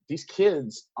America. These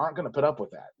kids aren't going to put up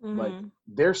with that. Like,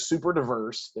 they're super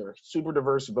diverse. They're a super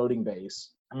diverse voting base.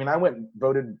 I mean, I went and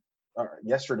voted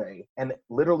yesterday, and it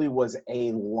literally was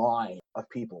a line of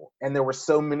people. And there were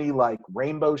so many like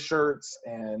rainbow shirts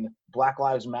and Black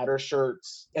Lives Matter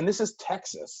shirts. And this is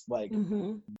Texas. Like,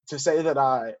 to say that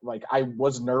I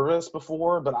was nervous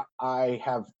before, but I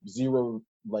have zero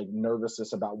like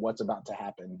nervousness about what's about to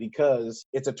happen, because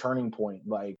it's a turning point.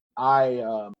 Like, I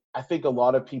think a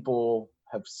lot of people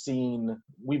have seen,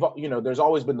 there's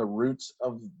always been the roots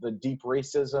of the deep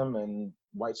racism and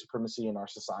white supremacy in our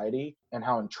society and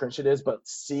how entrenched it is, but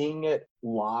seeing it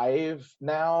live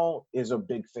now is a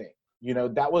big thing.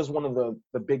 That was one of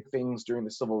the big things during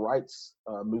the civil rights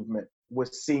movement,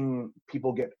 was seeing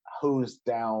people get hosed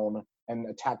down and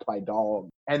attacked by dogs.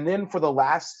 And then for the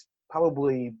last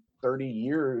probably 40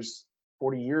 years,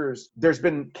 there's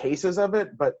been cases of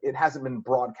it, but it hasn't been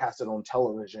broadcasted on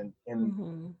television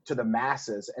to the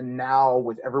masses. And now,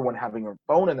 with everyone having a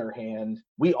phone in their hand,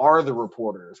 we are the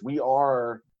reporters.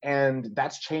 And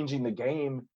that's changing the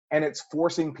game. And it's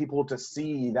forcing people to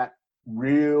see that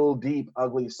real deep,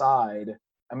 ugly side.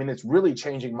 I mean, it's really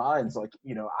changing minds. Like,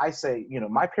 I say,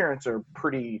 my parents are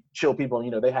pretty chill people.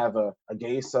 They have a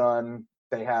gay son.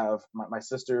 They have my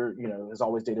sister, has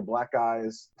always dated Black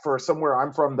guys. For somewhere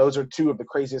I'm from, those are 2 of the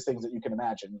craziest things that you can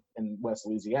imagine in West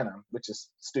Louisiana, which is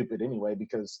stupid anyway,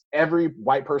 because every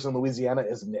white person in Louisiana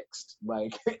is mixed.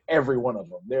 Like, every one of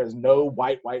them. There's no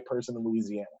white person in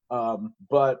Louisiana.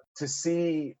 But to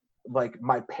see, like,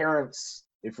 my parents,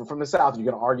 if you're from the South, you're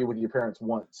going to argue with your parents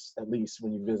once, at least,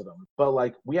 when you visit them. But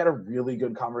like, we had a really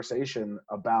good conversation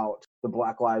about the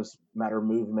Black Lives Matter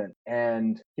movement.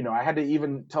 And, I had to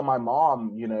even tell my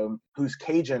mom, who's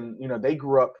Cajun, they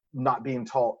grew up not being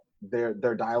taught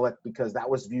their dialect because that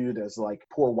was viewed as like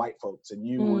poor white folks and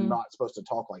you were not supposed to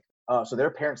talk like that. So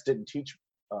their parents didn't teach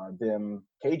them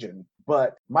Cajun.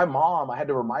 But my mom, I had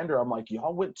to remind her, I'm like, you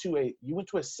went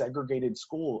to a segregated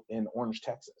school in Orange,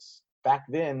 Texas. Back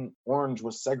then, Orange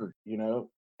was segregated,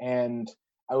 and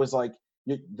I was like,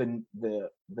 the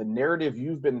narrative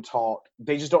you've been taught,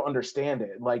 they just don't understand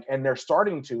it. Like, and they're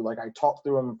starting to, like, I talked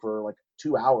through them for like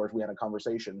 2 hours. We had a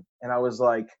conversation, and I was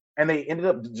like, and they ended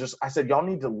up I said, y'all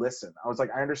need to listen. I was like,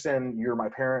 I understand you're my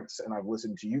parents and I've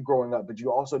listened to you growing up, but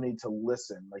you also need to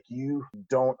listen. Like, you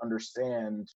don't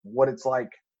understand what it's like.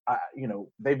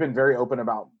 They've been very open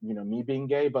about, me being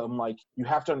gay, but I'm like, you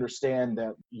have to understand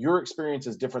that your experience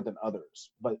is different than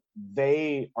others, but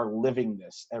they are living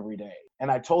this every day.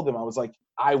 And I told them, I was like,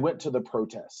 I went to the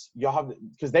protests. Y'all have,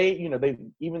 because they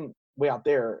even way out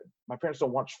there, my parents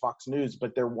don't watch Fox News,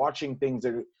 but they're watching things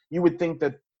that you would think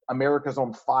that America's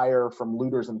on fire from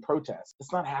looters and protests.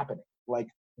 It's not happening. Like,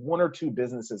 1 or 2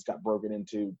 businesses got broken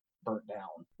into, burnt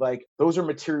down. Like, those are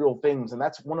material things, and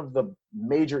that's one of the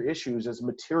major issues is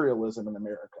materialism in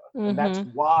America. And that's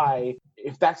why,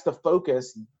 if that's the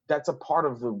focus, that's a part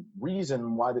of the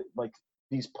reason why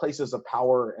these places of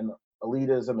power and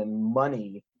elitism and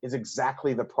money is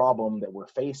exactly the problem that we're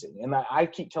facing. And I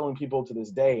keep telling people to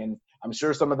this day, and I'm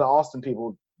sure some of the Austin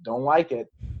people don't like it,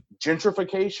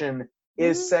 gentrification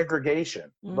is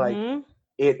segregation. Like,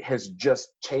 it has just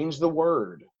changed the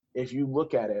word. If you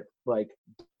look at it, like,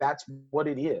 that's what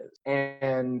it is.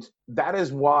 And that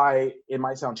is why, it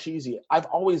might sound cheesy, I've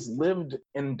always lived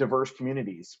in diverse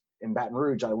communities. In Baton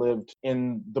Rouge, I lived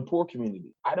in the poor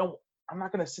community. I'm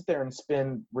not going to sit there and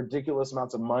spend ridiculous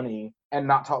amounts of money and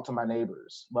not talk to my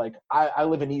neighbors. Like, I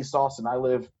live in East Austin. I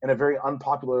live in a very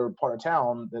unpopular part of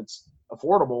town that's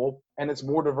affordable and it's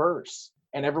more diverse.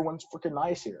 And everyone's freaking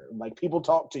nice here. Like, people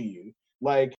talk to you.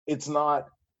 Like, it's not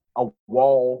a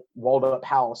walled up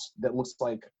house that looks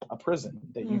like a prison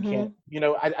that you can't,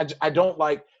 I don't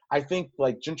like, I think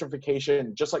like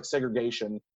gentrification, just like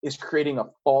segregation, is creating a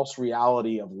false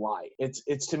reality of life.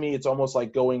 It's to me, it's almost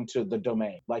like going to the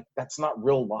Domain. Like, that's not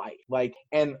real life. Like,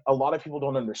 and a lot of people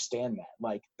don't understand that.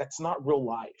 Like, that's not real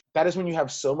life. That is when you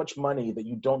have so much money that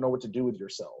you don't know what to do with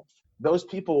yourself. Those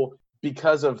people,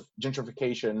 because of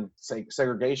gentrification,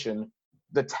 segregation,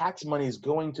 the tax money is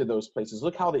going to those places.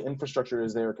 Look how the infrastructure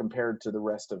is there compared to the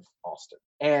rest of Austin.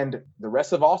 And the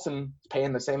rest of Austin is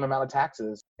paying the same amount of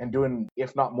taxes and doing,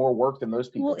 if not more work than those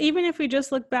people. Well, even if we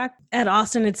just look back at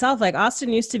Austin itself, like,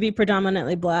 Austin used to be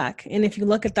predominantly Black. And if you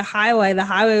look at the highway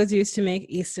was used to make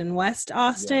East and West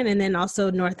Austin, and then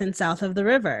also north and south of the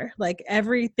river. Like,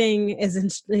 everything is,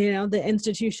 the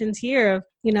institutions here.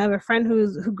 I have a friend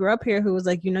who grew up here who was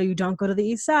like, you don't go to the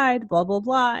East Side, blah, blah,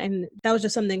 blah. And that was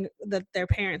just something that their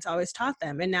parents always taught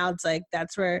them. And now it's like,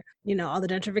 that's where, all the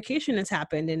gentrification has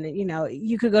happened. And,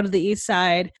 you could go to the East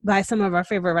Side, buy some of our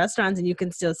favorite restaurants, and you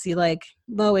can still see like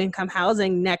low income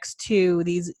housing next to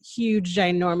these huge,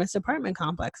 ginormous apartment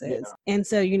complexes. Yeah. And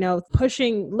so,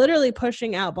 literally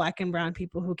pushing out Black and brown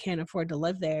people who can't afford to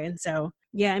live there. And so,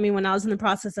 yeah, I mean, when I was in the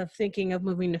process of thinking of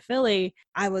moving to Philly,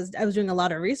 I was doing a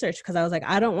lot of research because I was like,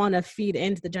 I don't want to feed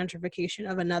into the gentrification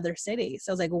of another city.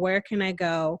 So I was like, where can I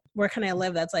go? Where can I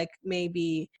live? That's like,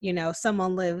 maybe,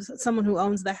 someone who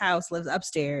owns the house lives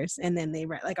upstairs and then they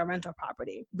rent like a rental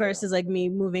property versus like me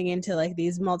moving into like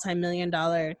these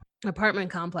multi-million-dollar apartment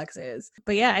complexes.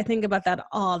 But yeah, I think about that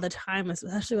all the time,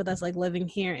 especially with us like living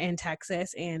here in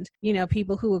Texas and,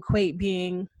 people who equate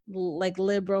being like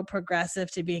liberal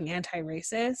progressive to being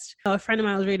anti-racist. A friend of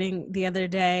mine was reading the other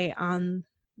day on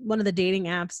one of the dating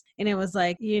apps, and it was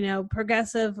like,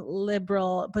 progressive,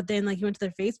 liberal, but then like you went to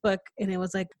their Facebook and it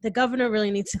was like, the governor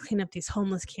really needs to clean up these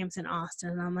homeless camps in Austin.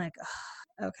 And I'm like,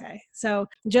 okay. So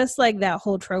just like that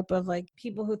whole trope of like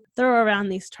people who throw around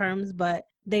these terms, but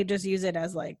they just use it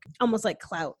as like almost like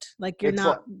clout. Like you're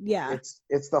not, yeah.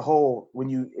 It's the whole,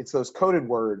 it's those coded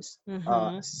words,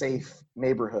 safe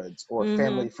neighborhoods or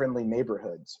family friendly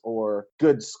neighborhoods or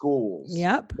good schools.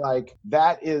 Yep. Like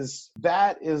that is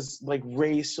like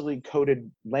racially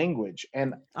coded language.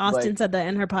 And Austin said that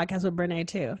in her podcast with Brene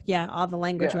too. Yeah. All the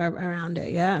language around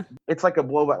it. Yeah. It's like a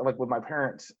blowback, like with my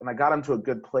parents, and I got them to a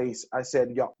good place. I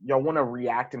said, y'all want to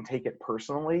react and take it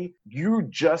personally.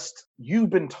 You've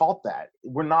been taught that.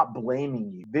 We're not blaming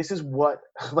you. This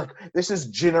is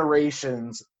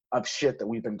generations of shit that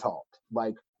we've been taught,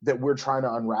 like that we're trying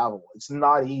to unravel. It's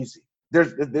not easy.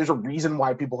 There's a reason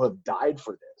why people have died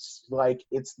for this. Like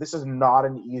this is not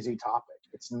an easy topic.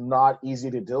 It's not easy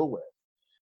to deal with.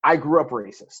 I grew up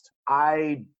racist.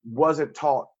 I wasn't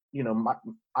taught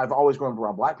I've always grown up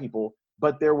around Black people,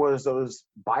 but there was those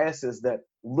biases, that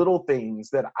little things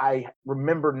that I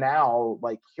remember now,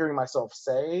 like hearing myself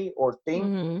say or think.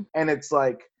 Mm-hmm. And it's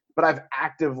like, but I've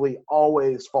actively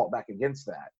always fought back against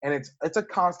that. And it's a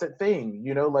constant thing,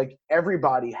 like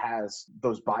everybody has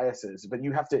those biases, but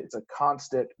it's a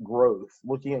constant growth,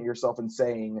 looking at yourself and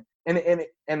saying,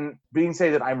 and being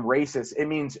say that I'm racist, it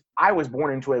means I was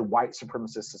born into a white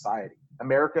supremacist society.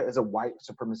 America is a white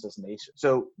supremacist nation.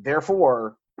 So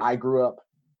therefore I grew up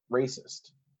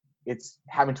racist. It's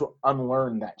having to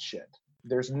unlearn that shit.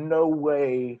 There's no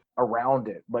way around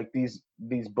it. Like these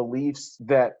beliefs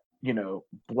that,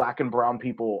 Black and brown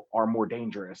people are more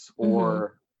dangerous,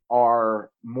 or are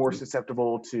more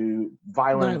susceptible to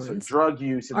violence or drug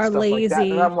use and are stuff lazy. Like that.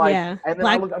 And I'm like, yeah. and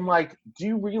then I'm like, do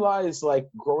you realize, like,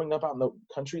 growing up out in the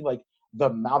country, like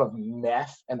the amount of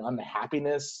meth and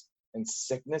unhappiness and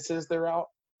sicknesses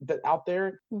out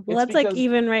there? Well, that's like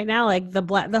even right now, like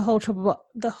the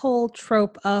whole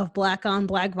trope of Black on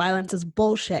Black violence is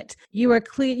bullshit.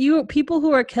 People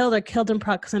who are killed in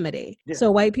proximity. Yeah.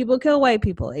 So white people kill white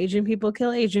people, Asian people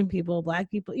kill Asian people, Black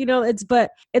people,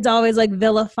 it's always like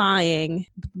vilifying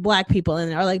Black people,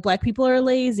 and or like Black people are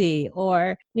lazy,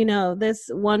 or this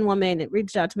one woman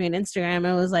reached out to me on Instagram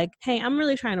and was like, hey, I'm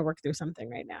really trying to work through something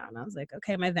right now. And I was like,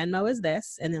 okay, my Venmo is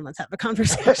this, and then let's have a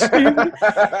conversation.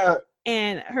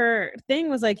 And her thing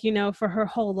was like, for her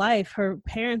whole life, her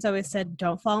parents always said,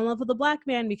 don't fall in love with a Black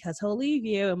man because he'll leave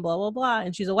you and blah, blah, blah.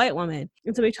 And she's a white woman.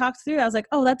 And so we talked through, I was like,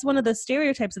 oh, that's one of the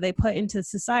stereotypes that they put into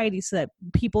society so that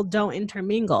people don't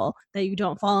intermingle, that you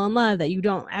don't fall in love, that you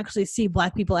don't actually see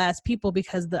Black people as people,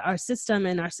 because our system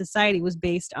and our society was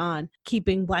based on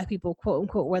keeping Black people, quote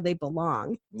unquote, where they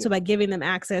belong. Yeah. So by giving them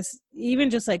access,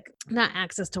 even just like not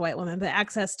access to white women, but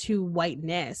access to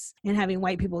whiteness, and having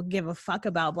white people give a fuck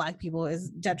about Black people is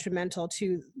detrimental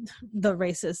to the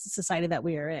racist society that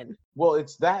we are in. Well,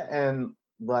 it's that, and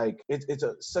like it's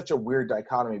such a weird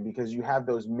dichotomy, because you have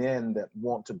those men that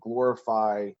want to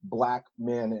glorify Black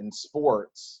men in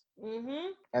sports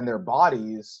and their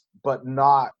bodies, but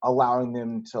not allowing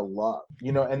them to love,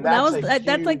 and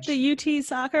that's like the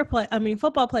UT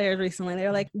football players recently.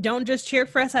 They're like, don't just cheer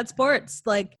for us at sports,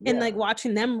 like, and like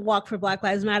watching them walk for Black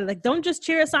Lives Matter, like, don't just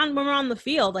cheer us on when we're on the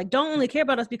field, like, don't only care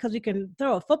about us because we can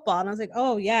throw a football. And I was like,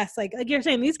 oh yes, like you're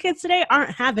saying, these kids today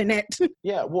aren't having it.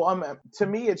 Yeah, well, to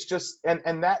me, it's just,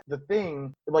 and that the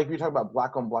thing, like we talk about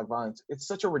Black on Black violence, it's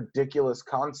such a ridiculous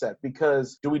concept,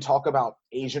 because do we talk about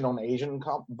Asian on Asian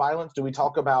violence? Do we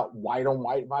talk about white on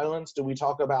white violence? Do we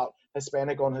talk about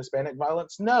Hispanic on Hispanic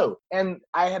violence? No. And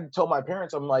I had told my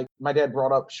parents, I'm like, my dad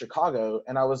brought up Chicago,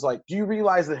 and I was like, do you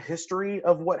realize the history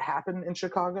of what happened in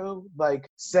Chicago? Like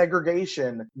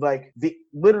segregation, like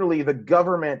literally the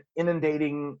government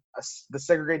inundating the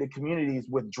segregated communities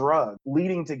with drugs,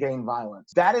 leading to gang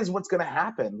violence. That is what's going to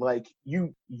happen. Like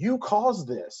you caused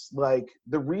this. Like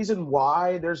the reason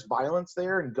why there's violence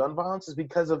there and gun violence is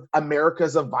because of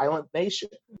America's a violent nation.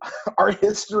 Our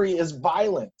history is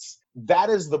violence. That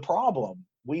is the problem.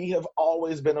 We have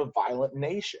always been a violent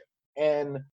nation.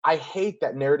 And I hate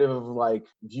that narrative of like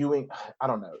viewing, I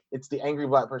don't know, it's the angry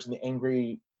Black person, the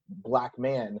angry Black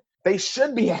man. They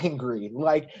should be angry.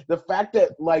 Like the fact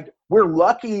that like we're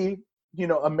lucky,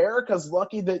 America's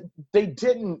lucky that they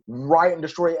didn't riot and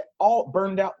destroy it, all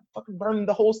burn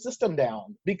the whole system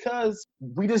down, because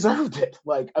we deserved it.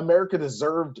 Like America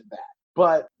deserved that.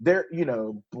 But there,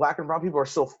 Black and brown people are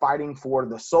still fighting for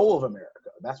the soul of America.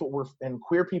 That's what and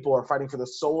queer people are fighting for the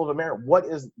soul of America.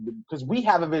 Because we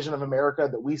have a vision of America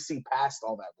that we see past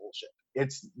all that bullshit.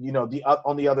 It's,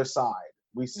 on the other side,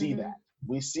 we see that.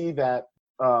 We see that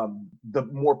the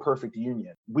more perfect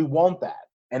union. We want that.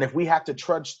 And if we have to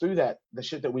trudge through that, the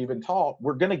shit that we've been taught,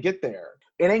 we're going to get there.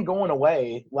 It ain't going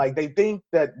away. Like they think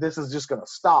that this is just going to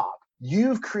stop.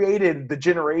 You've created the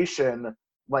generation.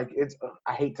 Like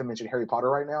I hate to mention Harry Potter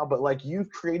right now, but like you've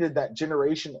created that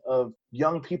generation of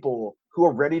young people who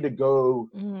are ready to go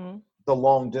the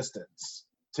long distance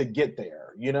to get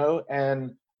there,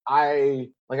 and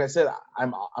like I said,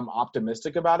 I'm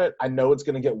optimistic about it. I know it's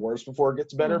going to get worse before it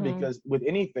gets better, because with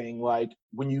anything, like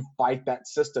when you fight that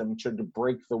system to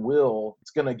break the will,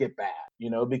 it's going to get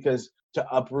bad, because to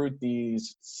uproot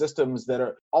these systems that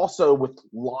are also with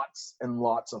lots and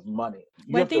lots of money.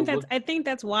 Well, I think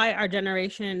that's why our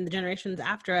generation, the generations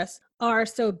after us, are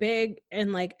so big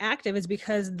and like active, is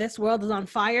because this world is on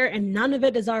fire and none of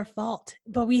it is our fault.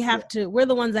 But we have to, we're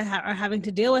the ones that are having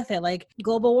to deal with it. Like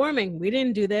global warming, we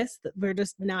didn't do this. We're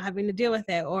just now having to deal with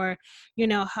it. Or,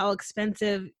 how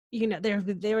expensive,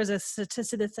 there was a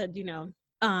statistic that said,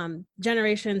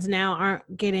 generations now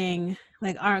aren't going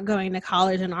to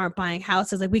college and aren't buying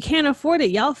houses. Like, we can't afford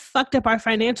it. Y'all fucked up our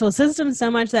financial system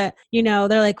so much that, you know,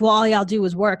 they're like, well, all y'all do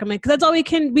is work. I'm like, 'cause that's all we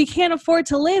can't afford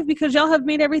to live because y'all have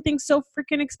made everything so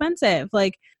freaking expensive.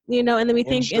 Like, you know, and then we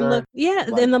think in Insurance,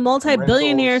 the like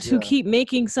multi-billionaires rentals, who yeah. keep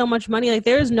making so much money. Like,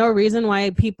 there is no reason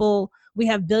why we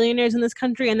have billionaires in this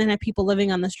country and then have people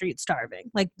living on the street starving.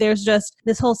 Like, there's just,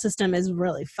 this whole system is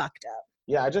really fucked up.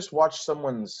 Yeah, I just watched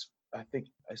I think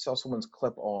I saw someone's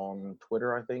clip on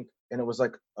Twitter, I think, and it was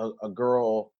like a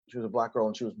girl, she was a black girl,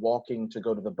 and she was walking to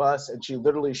go to the bus, and she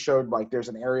literally showed, like, there's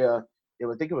an area,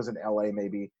 I think it was in LA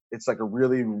maybe, it's like a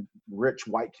really rich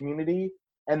white community,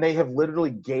 and they have literally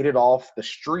gated off the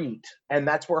street, and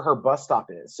that's where her bus stop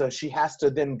is. So she has to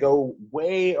then go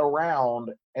way around,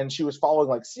 and she was following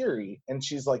like Siri, and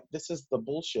she's like, this is the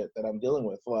bullshit that I'm dealing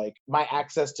with. Like, my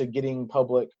access to getting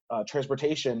public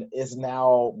transportation is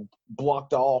now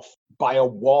blocked off by a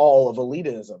wall of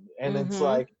elitism. And it's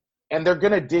like, and they're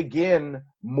going to dig in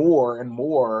more and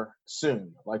more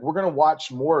soon. Like, we're going to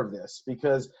watch more of this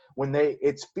because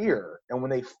it's fear. And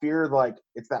when they fear, like,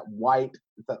 it's that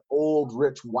old,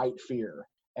 rich white fear.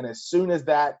 And as soon as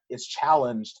that is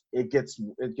challenged, it gets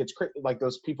like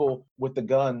those people with the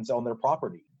guns on their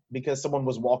property because someone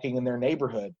was walking in their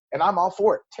neighborhood. And I'm all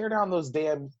for it. Tear down those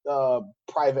damn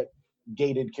private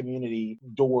gated community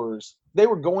doors. They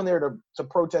were going there to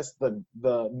protest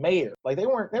the mayor. Like, they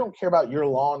don't care about your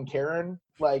lawn Karen,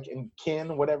 like, and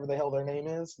Ken, whatever the hell their name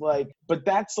is. Like, but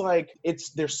that's like,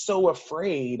 they're so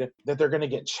afraid that they're going to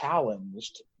get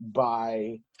challenged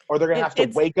by, or they're going to have to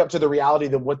wake up to the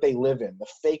reality of what they live in, the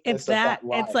fakeness of that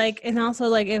life. It's like, and also,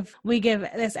 like, if we give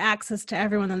this access to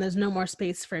everyone, then there's no more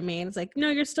space for me. And it's like, no,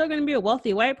 you're still going to be a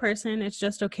wealthy white person. It's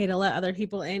just okay to let other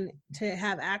people in to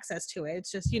have access to it.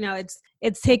 It's just, you know,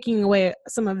 it's taking away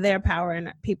some of their power,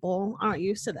 and people aren't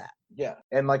used to that. Yeah.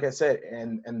 And like I said,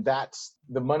 and that's,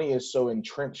 the money is so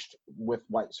entrenched with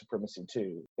white supremacy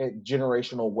too.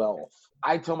 Generational wealth.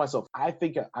 I tell myself, I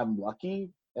think I'm lucky.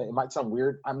 It might sound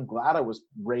weird. I'm glad I was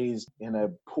raised in a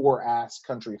poor ass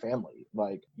country family.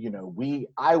 Like, you know,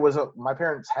 my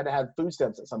parents had to have food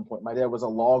stamps at some point. My dad was a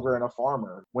logger and a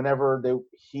farmer. Whenever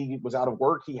he was out of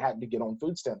work, he had to get on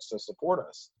food stamps to support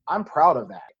us. I'm proud of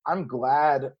that. I'm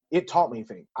glad it taught me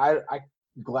things. I'm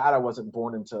glad I wasn't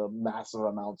born into massive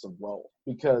amounts of wealth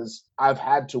because I've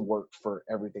had to work for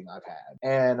everything I've had.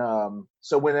 And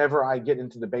so whenever I get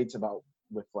into debates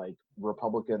with like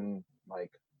Republican,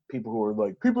 like, people who are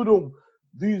like,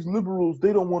 these liberals,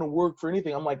 they don't want to work for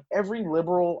anything. I'm like, every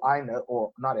liberal I know,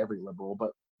 or not every liberal,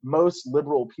 but most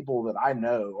liberal people that I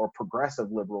know, or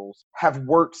progressive liberals, have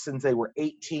worked since they were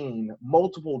 18,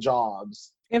 multiple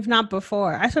jobs. If not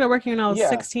before. I started working when I was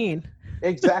 16.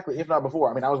 Exactly, if not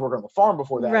before. I mean, I was working on the farm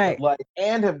before that, right? But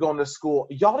and have gone to school.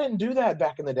 Y'all didn't do that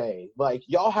back in the day. Like,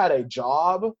 y'all had a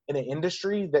job in an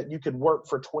industry that you could work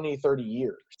for 20, 30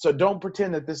 years. So don't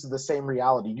pretend that this is the same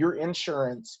reality. Your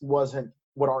insurance wasn't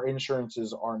what our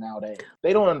insurances are nowadays.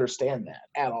 They don't understand that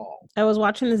at all. I was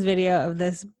watching this video of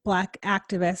this Black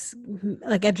activist,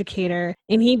 like, educator,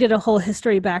 and he did a whole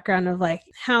history background of like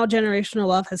how generational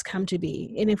wealth has come to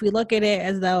be. And if we look at it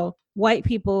as though white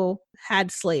people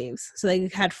had slaves, so they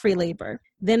had free labor.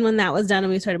 Then when that was done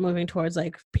and we started moving towards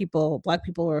like Black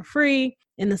people were free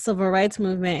in the civil rights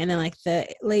movement, and then like the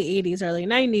late 80s, early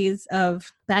 90s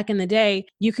of back in the day,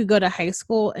 you could go to high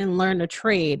school and learn a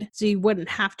trade. So you wouldn't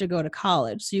have to go to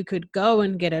college. So you could go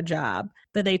and get a job,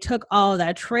 but they took all of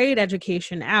that trade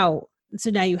education out.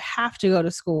 So now you have to go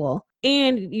to school.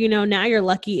 And, you know, now you're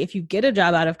lucky if you get a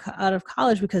job out of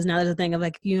college, because now there's a thing of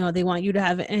like, you know, they want you to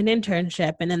have an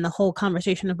internship, and then the whole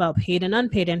conversation about paid and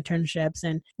unpaid internships,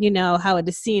 and, you know, how it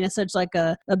is seen as such like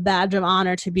a badge of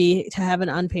honor to have an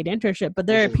unpaid internship. But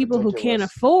there are people who can't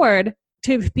afford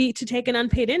to take an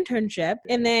unpaid internship.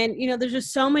 And then, you know, there's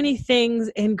just so many things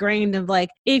ingrained of like,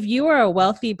 if you are a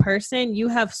wealthy person, you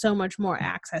have so much more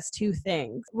access to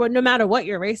things. Well, no matter what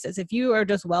your race is, if you are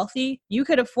just wealthy, you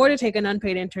could afford to take an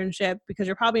unpaid internship because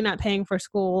you're probably not paying for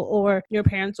school, or your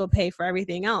parents will pay for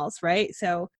everything else, right?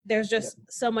 So there's just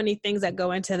so many things that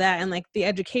go into that, and like the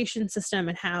education system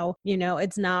and how, you know,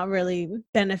 it's not really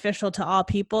beneficial to all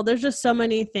people. There's just so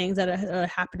many things that are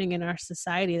happening in our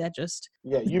society that just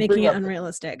making it unrealistic.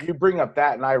 You bring up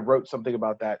that, and I wrote something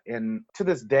about that. And to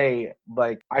this day,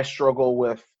 like, I struggle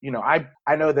with, you know,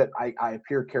 I know that I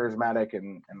appear charismatic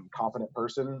and confident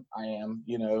person. I am,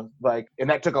 you know, like, and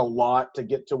that took a lot to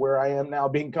get to where I am now,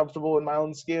 being comfortable in my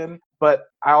own skin. But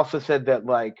I also said that,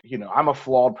 like, you know, I'm a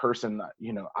flawed person.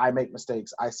 You know, I make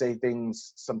mistakes. I say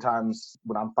things sometimes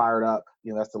when I'm fired up.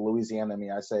 You know, that's the Louisiana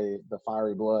me. I say the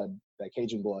fiery blood, that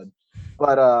Cajun blood.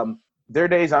 But there are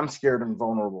days I'm scared and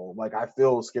vulnerable. Like I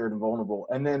feel scared and vulnerable.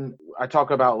 And then I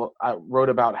wrote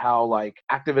about how like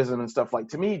activism and stuff, like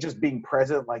to me, just being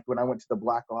present, like when I went to the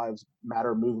Black Lives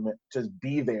Matter movement, just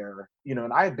be there, you know,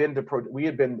 and I had been to,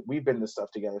 we've been to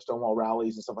stuff together, Stonewall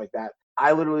rallies and stuff like that.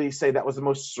 I literally say that was the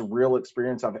most surreal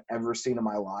experience I've ever seen in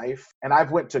my life. And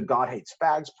I've went to God Hates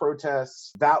Fags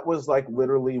protests. That was like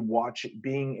literally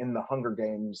being in the Hunger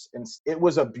Games. And it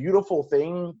was a beautiful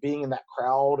thing being in that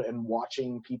crowd and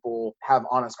watching people have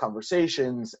honest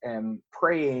conversations and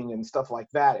praying and stuff like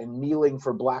that and kneeling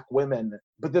for Black women.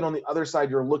 But then on the other side,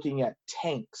 you're looking at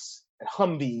tanks and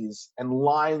Humvees and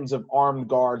lines of armed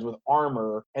guards with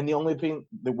armor, and the only thing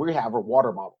that we have are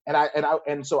water bottles.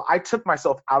 And so I took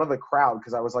myself out of the crowd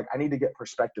because I was like, I need to get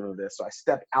perspective of this. So I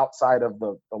stepped outside of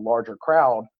the larger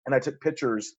crowd and I took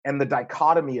pictures, and the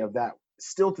dichotomy of that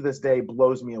still to this day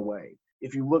blows me away.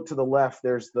 If you look to the left,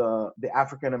 there's the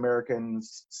African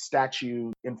Americans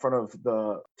statue in front of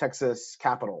the Texas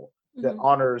Capitol that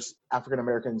honors African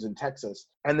Americans in Texas.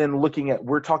 And then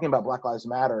we're talking about Black Lives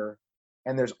Matter,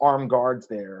 and there's armed guards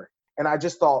there. And I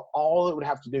just thought all it would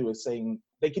have to do is saying,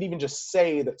 they could even just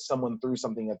say that someone threw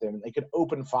something at them and they could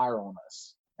open fire on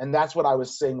us. And that's what I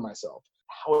was saying to myself,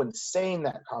 how insane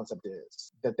that concept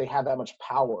is, that they have that much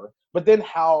power, but then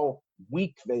how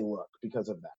weak they look because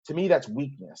of that. To me, that's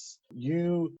weakness.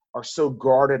 You are so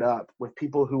guarded up with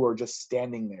people who are just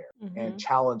standing there and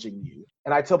challenging you.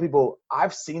 And I tell people,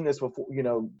 I've seen this before, you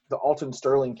know, the Alton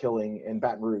Sterling killing in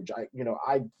Baton Rouge.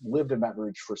 I lived in Baton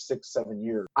Rouge for 6-7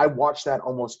 years. I watched that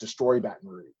almost destroy Baton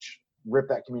Rouge, rip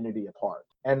that community apart.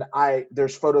 And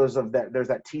there's photos of that. There's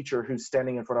that teacher who's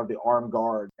standing in front of the armed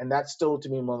guard. And that's still, to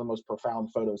me, one of the most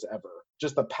profound photos ever.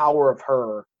 Just the power of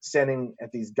her standing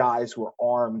at these guys who are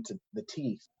armed to the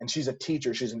teeth. And she's a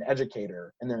teacher, she's an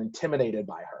educator, and they're intimidated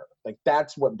by her. Like,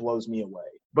 that's what blows me away.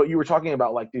 But you were talking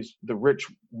about like the rich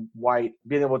white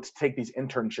being able to take these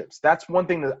internships. That's one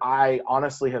thing that I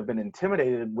honestly have been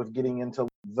intimidated with getting into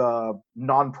the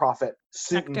nonprofit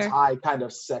suit and tie kind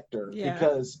of sector,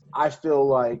 because I feel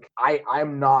like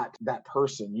I'm not that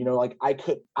person, you know, like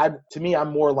to me,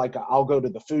 I'm more like I'll go to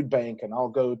the food bank and I'll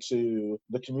go to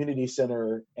the community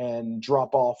center and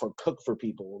drop off or cook for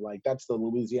people. Like that's the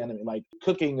Louisiana, like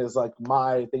cooking is like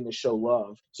my thing to show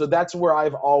love. So that's where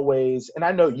I've always, and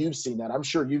I know you've seen that. I'm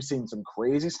sure you've seen some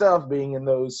crazy stuff being in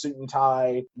those suit and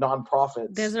tie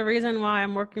nonprofits. There's a reason why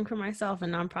I'm working for myself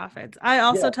in nonprofits. I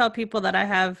also tell people that I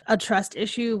have a trust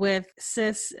issue with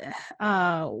cis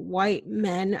white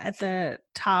men at the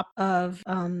top of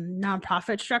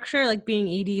nonprofit structure, like being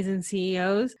EDs and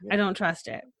CEOs. I don't trust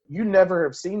it. You never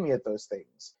have seen me at those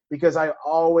things because I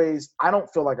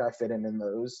don't feel like I fit in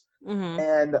those.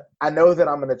 And I know that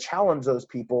I'm going to challenge those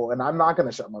people, and I'm not going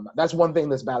to shut my mouth. That's one thing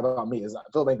that's bad about me is I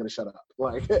feel like I'm going to shut up.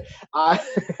 Like I'm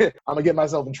going to get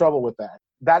myself in trouble with that.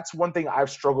 That's one thing I've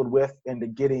struggled with into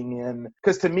getting in,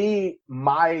 because to me,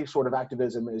 my sort of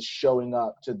activism is showing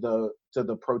up to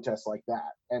the protests like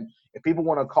that. And if people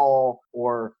want to call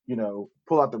or, you know,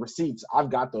 pull out the receipts, I've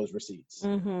got those receipts.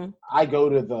 I go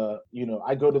to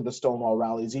the Stonewall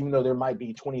rallies, even though there might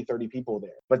be 20, 30 people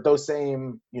there. But those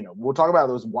same, you know, we'll talk about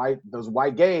those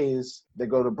white gays that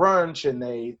go to brunch and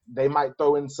they might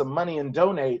throw in some money and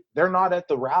donate. They're not at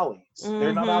the rallies.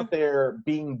 They're not out there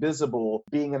being visible,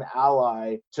 being an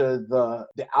ally to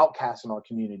the outcasts in our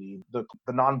community, the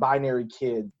non-binary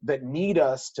kids that need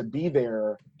us to be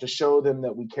there to show them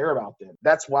that we care about them.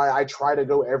 That's why I try to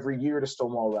go every year to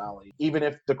Stonewall Rally. Even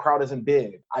if the crowd isn't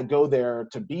big, I go there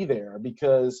to be there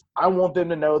because I want them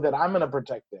to know that I'm going to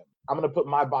protect them. I'm going to put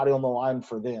my body on the line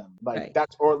for them. Like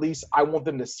that's, or at least I want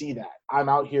them to see that I'm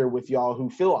out here with y'all who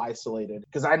feel isolated,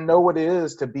 because I know what it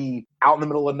is to be out in the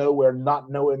middle of nowhere, not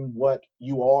knowing what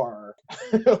you are,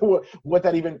 what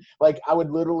that even, like I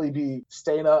would literally be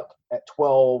staying up at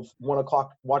 12, 1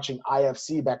 o'clock watching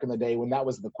IFC back in the day when that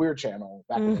was the queer channel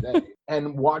back in the day,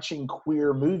 and watching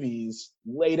queer movies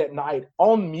late at night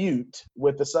on mute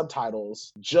with the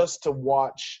subtitles just to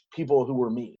watch people who were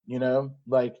me, you know,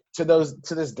 like to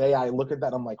this day, I look at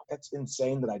that, I'm like, that's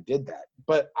insane that I did that.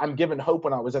 But I'm given hope.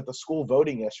 When I was at the school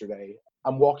voting yesterday,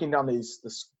 I'm walking down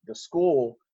the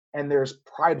school and there's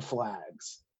pride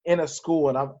flags in a school,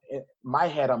 and in my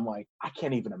head, I'm like, I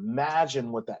can't even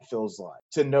imagine what that feels like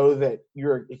to know that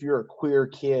if you're a queer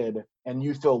kid and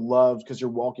you feel loved because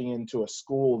you're walking into a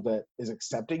school that is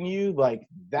accepting you, like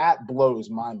that blows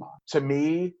my mind. To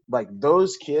me, like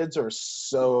those kids are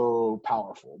so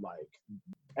powerful, like,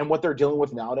 and what they're dealing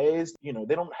with nowadays, you know,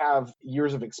 they don't have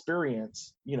years of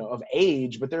experience, you know, of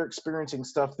age, but they're experiencing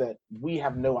stuff that we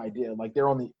have no idea. Like they're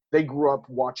on the they grew up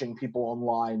watching people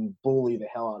online bully the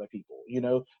hell out of people, you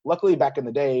know. Luckily back in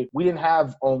the day, we didn't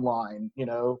have online, you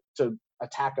know, to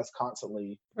attack us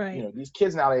constantly. Right. You know, these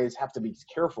kids nowadays have to be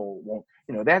careful. Well,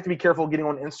 you know, they have to be careful getting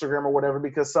on Instagram or whatever,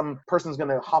 because some person's going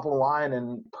to hop online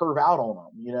and perv out on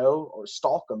them, you know, or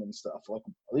stalk them and stuff. Like,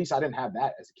 at least I didn't have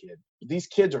that as a kid. These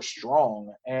kids are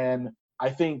strong. And I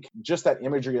think just that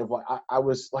imagery of like, I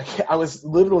was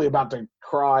literally about to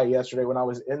cry yesterday when I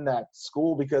was in that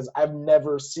school, because I've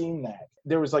never seen that.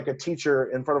 There was like a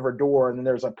teacher in front of her door, and then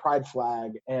there's a pride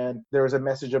flag, and there was a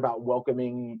message about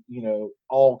welcoming, you know,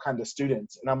 all kinds of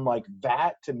students. And I'm like,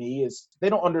 that to me is, they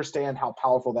don't understand how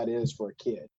powerful that is for a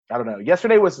kid. I don't know.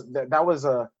 Yesterday was, that was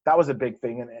a big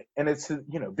thing. And it's,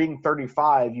 you know, being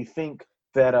 35, you think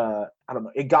that, I don't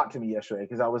know, it got to me yesterday,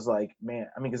 because I was like, man,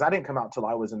 I mean, because I didn't come out till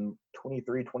I was in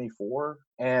 23, 24.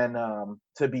 And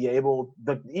to be able,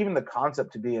 even the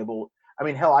concept to be able, I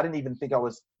mean, hell, I didn't even think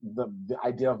the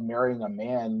idea of marrying a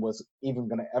man was even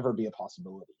going to ever be a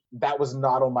possibility. That was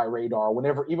not on my radar.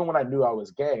 Even when I knew I was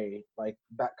gay, like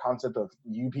that concept of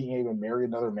you being able to marry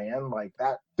another man, like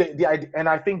that, the idea, and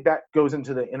I think that goes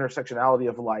into the intersectionality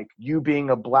of like you being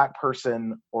a Black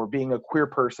person or being a queer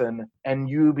person, and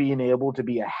you being able to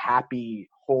be a happy,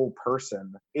 whole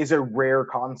person is a rare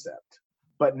concept.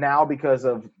 But now, because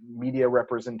of media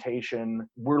representation,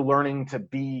 we're learning to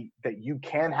be that you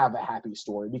can have a happy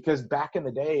story. Because back in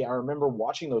the day, I remember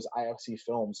watching those IFC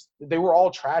films. They were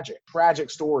all tragic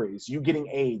stories. You getting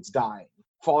AIDS, dying,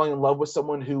 falling in love with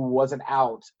someone who wasn't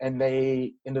out and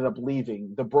they ended up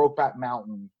leaving. The Brokeback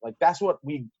Mountain. Like, that's what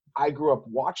I grew up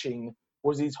watching,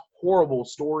 was these horrible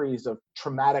stories of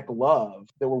traumatic love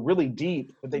that were really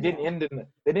deep, but they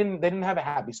didn't have a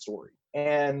happy story.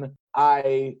 And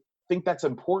I think that's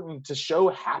important to show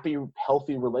happy,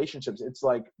 healthy relationships. It's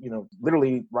like, you know,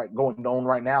 literally going on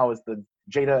right now is the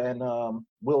Jada and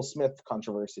Will Smith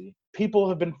controversy. People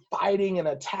have been fighting and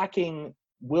attacking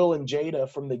Will and Jada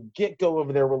from the get-go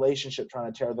of their relationship,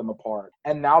 trying to tear them apart.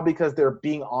 And now, because they're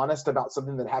being honest about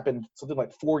something that happened something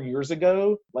like 4 years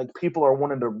ago, like people are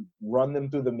wanting to run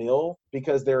them through the mill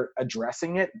because they're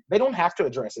addressing it. They don't have to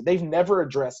address it. They've never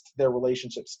addressed their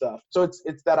relationship stuff. So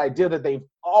it's that idea that they've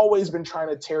always been trying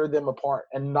to tear them apart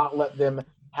and not let them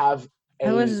have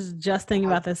I was just thinking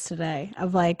about this today,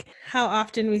 of like how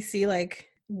often we see like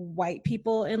white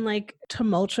people in like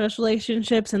tumultuous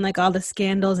relationships and like all the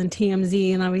scandals and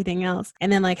TMZ and everything else, and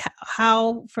then like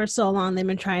how for so long they've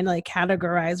been trying to like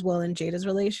categorize Will and Jada's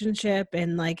relationship,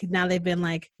 and like now they've been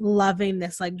like loving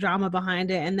this like drama behind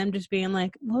it, and them just being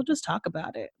like, we'll just talk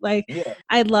about it. Like, yeah.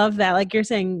 I love that. Like you're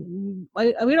saying,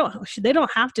 they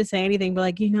don't have to say anything, but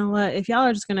like, you know what, if y'all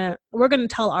are just we're gonna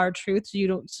tell our truth,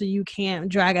 so you can't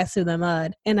drag us through the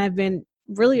mud. And I've been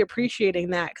really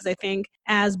appreciating that, because I think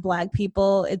as Black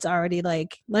people, it's already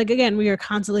like again, we are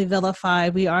constantly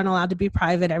vilified. We aren't allowed to be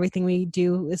private. Everything we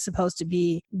do is supposed to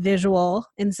be visual.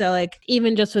 And so like,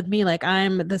 even just with me, like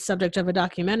I'm the subject of a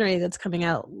documentary that's coming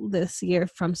out this year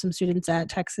from some students at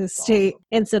Texas State.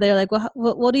 And so they're like, well,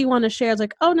 what do you want to share? I was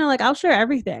like, oh no, like I'll share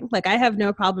everything. Like I have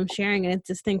no problem sharing it. It's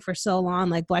this thing for so long,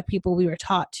 like Black people, we were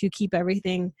taught to keep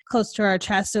everything close to our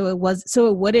chest so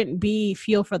it wouldn't be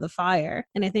fuel for the fire.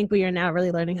 And I think we are now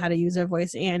really learning how to use our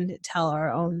voice and tell our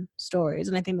own stories.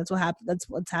 And I think that's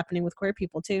what's happening with queer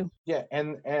people too. Yeah.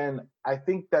 And I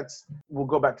think we'll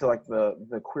go back to like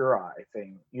the Queer Eye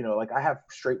thing, you know, like I have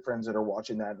straight friends that are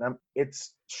watching that, and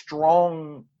it's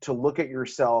strong to look at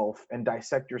yourself and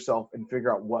dissect yourself and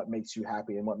figure out what makes you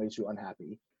happy and what makes you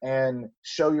unhappy, and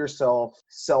show yourself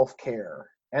self-care.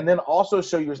 And then also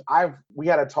we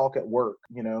had a talk at work,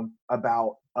 you know,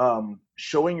 about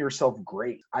showing yourself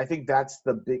grace. I think that's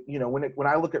the big, you know, when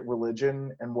I look at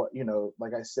religion and what, you know,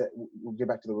 like I said, we'll get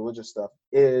back to the religious stuff,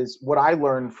 is what I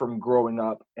learned from growing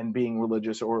up and being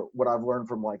religious, or what I've learned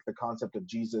from like the concept of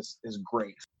Jesus, is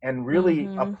grace. And really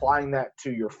applying that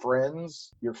to your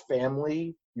friends, your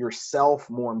family, yourself,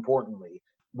 more importantly.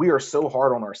 We are so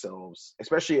hard on ourselves,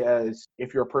 especially as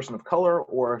if you're a person of color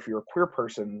or if you're a queer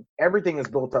person. Everything is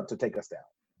built up to take us down,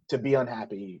 to be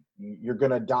unhappy. You're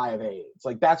going to die of AIDS.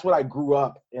 Like, that's what I grew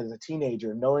up as a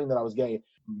teenager, knowing that I was gay.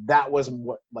 That was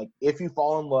what, like, if you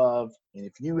fall in love and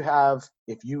if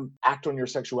you act on your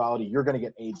sexuality, you're going to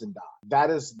get AIDS and die. That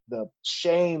is the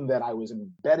shame that I was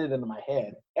embedded into my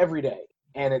head every day.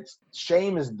 And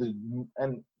shame is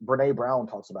and Brene Brown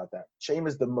talks about that. Shame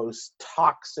is the most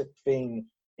toxic thing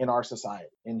in our society,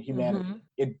 in humanity. Mm-hmm.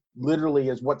 It literally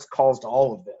is what's caused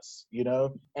all of this, you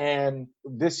know? And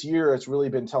this year, it's really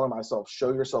been telling myself,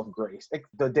 show yourself grace. Like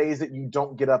the days that you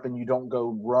don't get up and you don't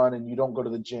go run and you don't go to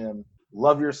the gym,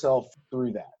 love yourself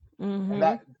through that. Mm-hmm. And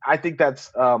that, I think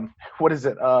that's, what is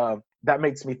it? that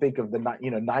makes me think of the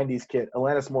 90s kid,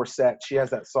 Alanis Morissette. She has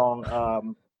that song.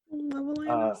 Love Uh,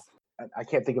 Alanis. I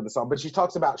can't think of the song, but she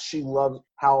talks about she loves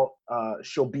how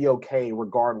she'll be okay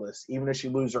regardless. Even if she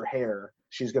loses her hair,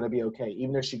 she's going to be okay.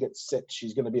 Even if she gets sick,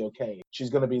 she's going to be okay. She's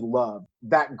going to be loved.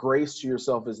 That grace to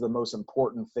yourself is the most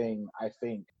important thing, I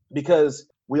think, because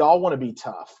we all want to be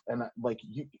tough. And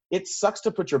it sucks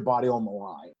to put your body on the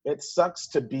line. It sucks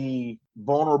to be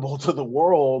vulnerable to the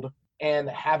world and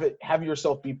have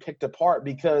yourself be picked apart,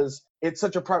 because it's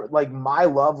such a part, like my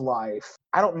love life.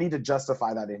 I don't need to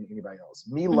justify that in anybody else.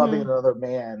 Me loving another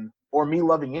man or me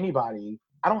loving anybody,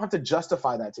 I don't have to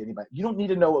justify that to anybody. You don't need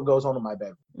to know what goes on in my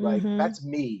bedroom. Like, that's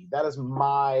me. That is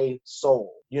my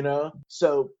soul,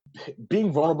 So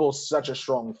being vulnerable is such a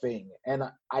strong thing. And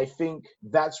I think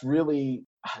that's really,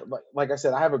 like I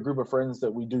said, I have a group of friends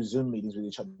that we do Zoom meetings with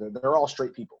each other. They're all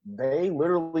straight people. They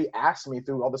literally asked me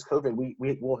through all this COVID, we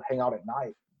will hang out at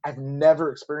night. I've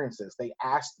never experienced this. They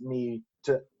asked me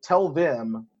to tell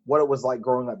them what it was like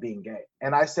growing up being gay.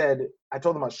 And I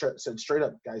told them, said straight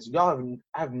up, guys,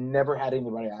 I've never had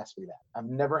anybody ask me that. I've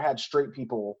never had straight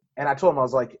people. And I told them, I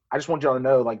was like, I just want y'all to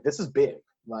know, like, this is big.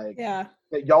 Like,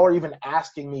 that y'all are even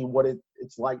asking me what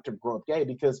it's like to grow up gay,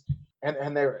 because,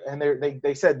 and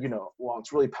they said, well,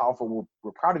 it's really powerful.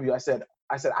 We're proud of you. I said,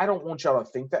 I don't want y'all to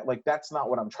think that. Like, that's not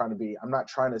what I'm trying to be. I'm not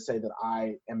trying to say that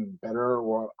I am better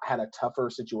or had a tougher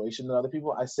situation than other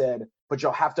people. I said, but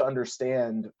y'all have to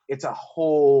understand it's a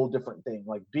whole different thing.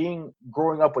 Like,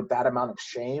 growing up with that amount of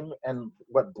shame, and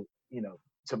what,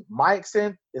 to my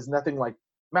extent, is nothing like,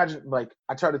 imagine, like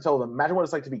I try to tell them, imagine what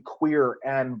it's like to be queer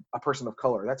and a person of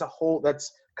color.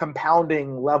 That's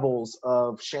compounding levels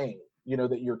of shame,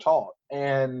 that you're taught.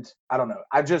 And I don't know.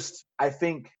 I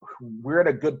think we're at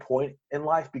a good point in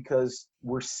life because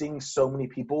we're seeing so many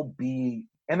people be,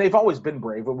 and they've always been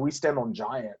brave, but we stand on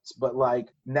giants. But like,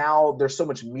 now there's so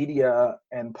much media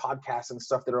and podcasts and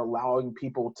stuff that are allowing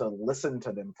people to listen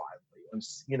to them finally.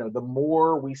 And, the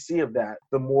more we see of that,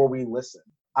 the more we listen.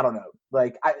 I don't know.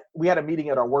 Like, we had a meeting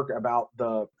at our work about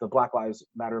the Black Lives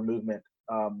Matter movement.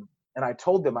 And I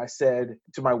told them, I said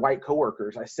to my white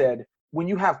coworkers, I said, when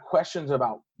you have questions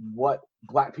about what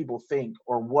Black people think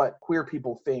or what queer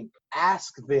people think,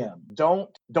 ask them. Don't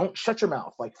shut your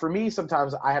mouth. Like, for me,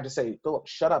 sometimes I have to say, Philip,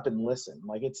 shut up and listen.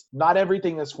 Like, it's not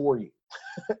everything is for you.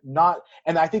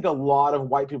 And I think a lot of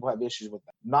white people have issues with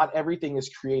that. Not everything is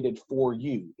created for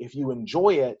you. If you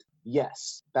enjoy it,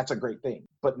 yes, that's a great thing.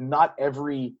 But not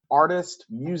every artist,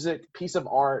 music, piece of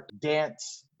art,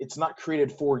 dance, it's not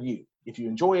created for you. If you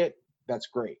enjoy it, that's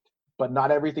great. But not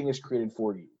everything is created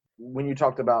for you. When you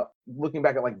talked about looking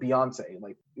back at like Beyonce,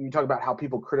 like you talk about how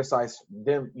people criticize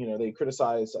them, they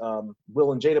criticize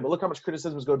Will and Jada, but look how much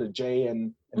criticisms go to Jay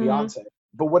and Beyonce.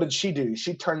 But what did she do?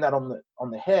 She turned that on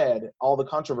the head, all the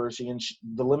controversy in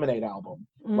the Lemonade album.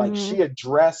 Like, she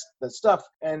addressed the stuff,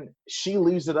 and she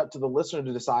leaves it up to the listener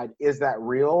to decide, is that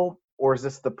real? Or is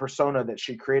this the persona that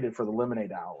she created for the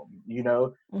Lemonade album,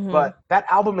 But that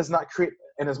album is not created,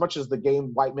 and as much as the gay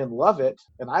white men love it,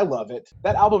 and I love it,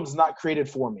 that album is not created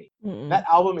for me. That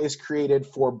album is created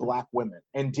for Black women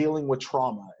and dealing with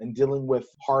trauma and dealing with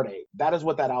heartache. That is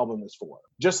what that album is for.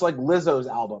 Just like Lizzo's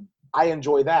album, I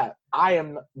enjoy that. I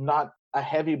am not a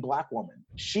heavy Black woman.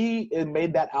 She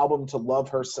made that album to love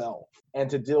herself and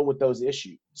to deal with those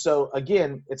issues. So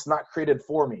again, it's not created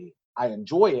for me. I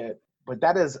enjoy it, but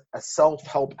that is a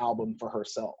self-help album for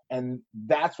herself. And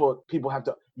that's what people have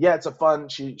to, it's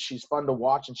she's fun to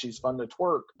watch and she's fun to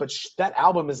twerk, but that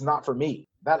album is not for me.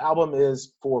 That album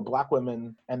is for Black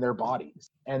women and their bodies.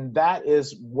 And that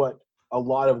is what a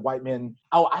lot of white men,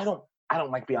 I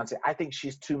don't like Beyonce. I think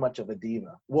she's too much of a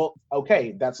diva. Well,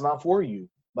 okay, that's not for you.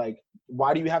 Like,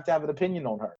 why do you have to have an opinion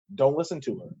on her? Don't listen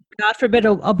to her. God forbid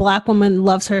a Black woman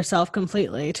loves herself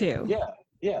completely too.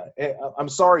 Yeah. I'm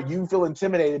sorry you feel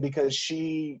intimidated because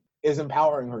she is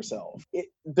empowering herself.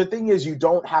 The thing is, you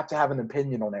don't have to have an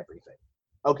opinion on everything.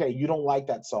 Okay, you don't like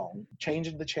that song.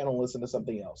 Change the channel, listen to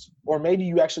something else. Or maybe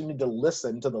you actually need to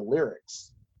listen to the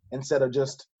lyrics instead of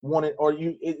just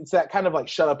it's that kind of like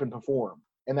shut up and perform.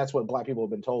 And that's what Black people have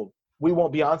been told. We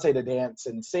want Beyonce to dance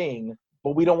and sing,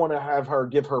 but we don't want to have her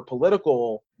give her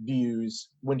political views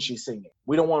when she's singing.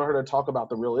 We don't want her to talk about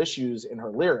the real issues in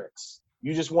her lyrics.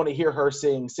 You just want to hear her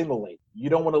sing Single Lady. You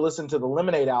don't want to listen to the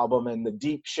Lemonade album and the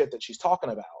deep shit that she's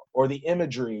talking about, or the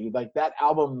imagery. Like, that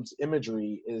album's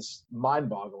imagery is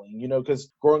mind-boggling,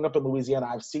 because growing up in Louisiana,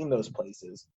 I've seen those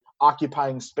places.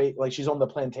 Occupying space, like she's on the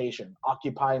plantation,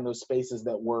 occupying those spaces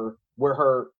that were where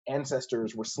her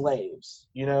ancestors were slaves,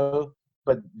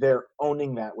 but they're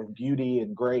owning that with beauty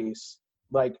and grace.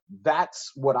 Like,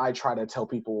 that's what I try to tell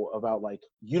people about. Like,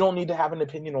 you don't need to have an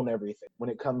opinion on everything when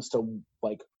it comes to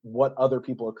like what other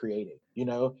people are creating. You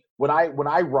know, when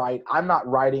I write, I'm not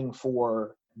writing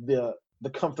for the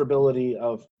comfortability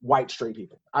of white straight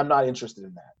people. I'm not interested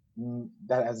in that.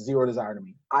 That has zero desire to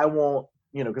me. I won't,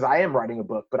 you know, because I am writing a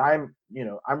book, but I'm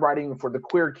writing for the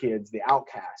queer kids, the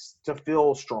outcasts, to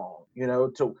feel strong,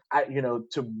 to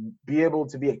be able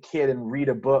to be a kid and read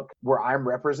a book where I'm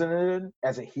represented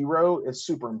as a hero is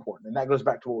super important. And that goes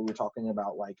back to what we were talking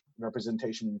about, like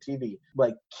representation in TV,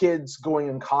 like kids going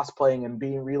and cosplaying and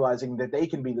realizing that they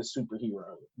can be the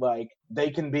superhero. Like they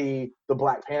can be the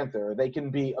Black Panther, they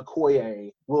can be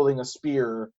Okoye wielding a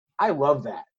spear. I love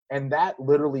that. And that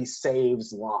literally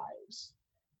saves lives.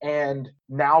 And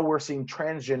now we're seeing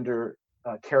transgender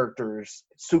characters,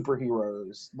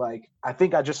 superheroes. Like, I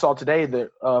think I just saw today that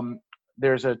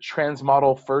there's a trans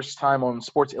model first time on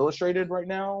Sports Illustrated right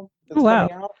now that's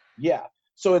coming out. Yeah.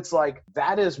 So it's like,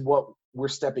 that is what we're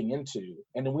stepping into.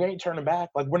 And we ain't turning back.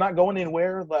 Like, we're not going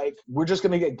anywhere. Like, we're just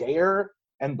going to get gayer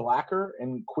and blacker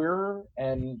and queerer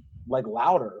and like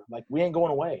louder. Like, we ain't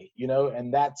going away, you know,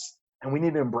 and we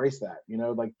need to embrace that, you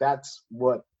know, like that's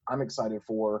what I'm excited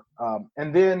for.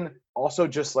 And then also,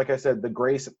 just like I said, the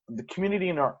grace in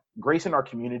our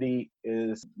community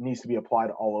needs to be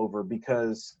applied all over,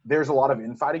 because there's a lot of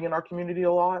infighting in our community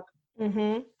a lot.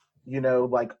 Mm-hmm. You know,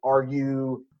 like,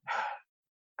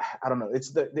 I don't know.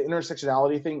 It's the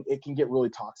intersectionality thing. It can get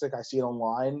really toxic. I see it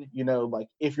online, you know, like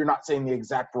if you're not saying the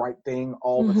exact right thing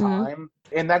all the time.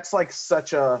 And that's like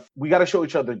we got to show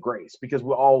each other grace, because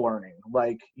we're all learning,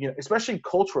 like, you know, especially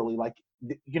culturally, like,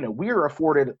 you know, we are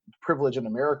afforded privilege in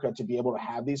America to be able to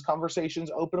have these conversations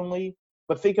openly.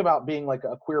 But think about being like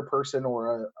a queer person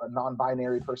or a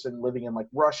non-binary person living in like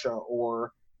Russia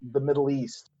or the Middle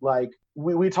East. Like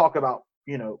we talk about,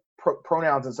 you know,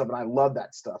 pronouns and stuff, and I love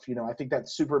that stuff. You know, I think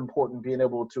that's super important, being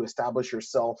able to establish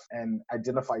yourself and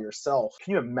identify yourself.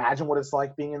 Can you imagine what it's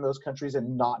like being in those countries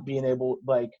and not being able,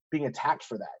 like, being attacked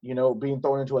for that, you know, being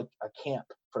thrown into a camp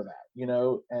for that, you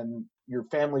know, and your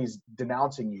family's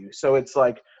denouncing you. So it's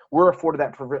like, we're afforded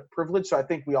that privilege. So I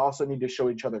think we also need to show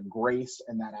each other grace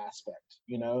in that aspect,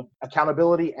 you know,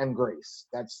 accountability and grace.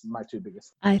 That's my two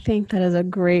biggest. I think that is a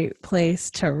great place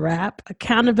to wrap.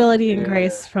 Accountability and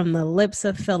grace from the lips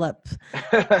of Philip.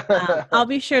 I'll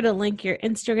be sure to link your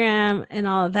Instagram and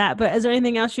all of that. But is there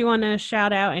anything else you want to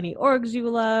shout out? Any orgs you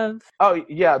love? Oh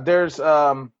yeah, there's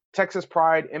Texas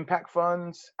Pride Impact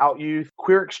Funds, Out Youth,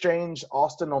 Queer Exchange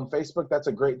Austin on Facebook. That's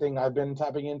a great thing I've been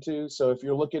tapping into. So if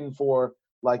you're looking for,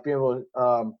 like, being able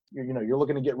to, you're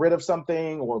looking to get rid of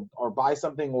something or buy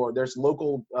something, or there's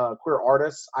local queer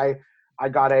artists. I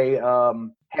got a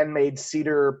handmade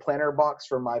cedar planter box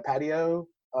for my patio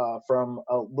from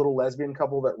a little lesbian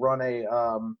couple that run a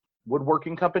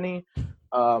woodworking company.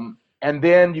 And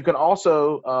then you can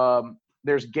also,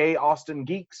 there's Gay Austin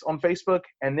Geeks on Facebook.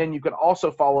 And then you can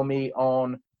also follow me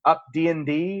on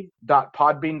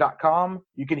updnd.podbean.com.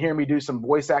 You can hear me do some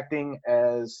voice acting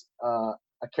as a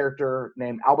character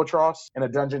named Albatross in a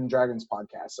Dungeons & Dragons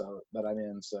podcast that I'm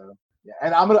in. So yeah,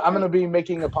 and I'm gonna be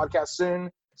making a podcast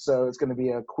soon. So it's gonna be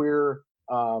a queer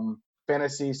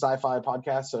fantasy sci-fi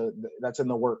podcast. So that's in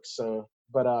the works. So,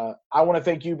 but I want to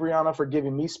thank you, Brianna, for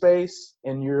giving me space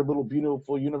in your little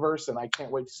beautiful universe, and I can't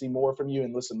wait to see more from you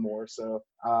and listen more. So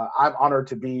I'm honored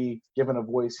to be given a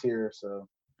voice here. So.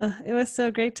 It was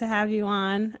so great to have you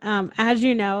on. As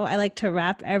you know, I like to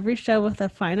wrap every show with a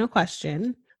final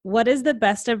question. What is the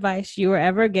best advice you were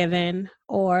ever given,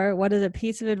 or what is a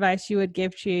piece of advice you would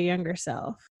give to your younger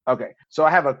self? Okay, so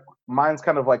mine's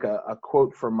kind of like a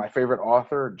quote from my favorite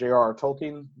author, J.R.R.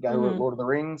 Tolkien, the guy who wrote Lord of the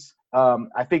Rings.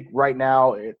 I think right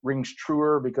now it rings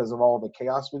truer because of all the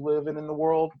chaos we live in the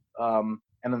world and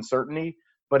uncertainty.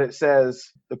 But it says,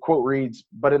 the quote reads,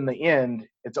 "But in the end,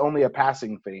 it's only a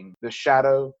passing thing. The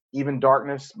shadow, even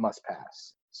darkness, must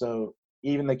pass." So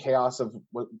even the chaos of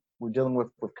what we're dealing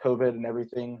with COVID and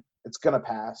everything, it's going to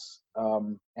pass.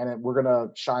 We're going to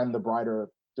shine the brighter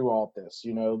through all of this,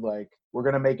 you know, like we're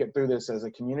going to make it through this as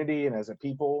a community and as a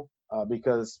people,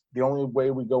 because the only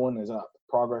way we go in is up.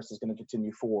 Progress is going to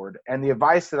continue forward. And the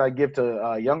advice that I give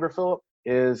to younger Philip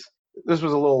is, this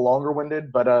was a little longer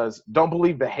winded, but don't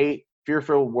believe the hate,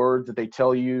 fear-filled words that they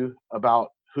tell you about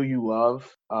who you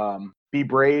love. Be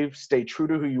brave, stay true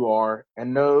to who you are,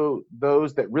 and know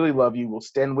those that really love you will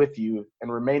stand with you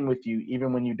and remain with you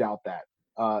even when you doubt that.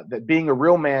 That being a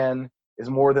real man is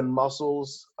more than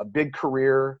muscles, a big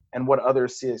career, and what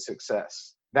others see as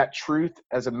success. That truth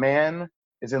as a man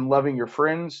is in loving your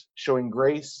friends, showing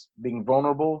grace, being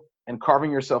vulnerable, and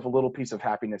carving yourself a little piece of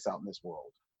happiness out in this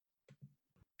world.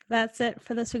 That's it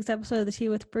for this week's episode of The Tea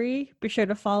with Bree. Be sure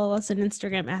to follow us on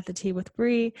Instagram at The Tea with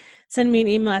Bree. Send me an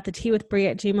email at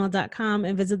theteawithbree@gmail.com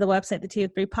and visit the website,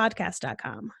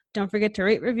 theteawithbreepodcast.com. Don't forget to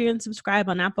rate, review, and subscribe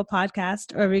on Apple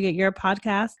Podcasts or wherever you get your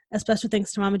podcast. A special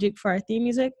thanks to Mama Duke for our theme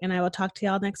music, and I will talk to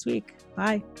y'all next week.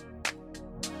 Bye.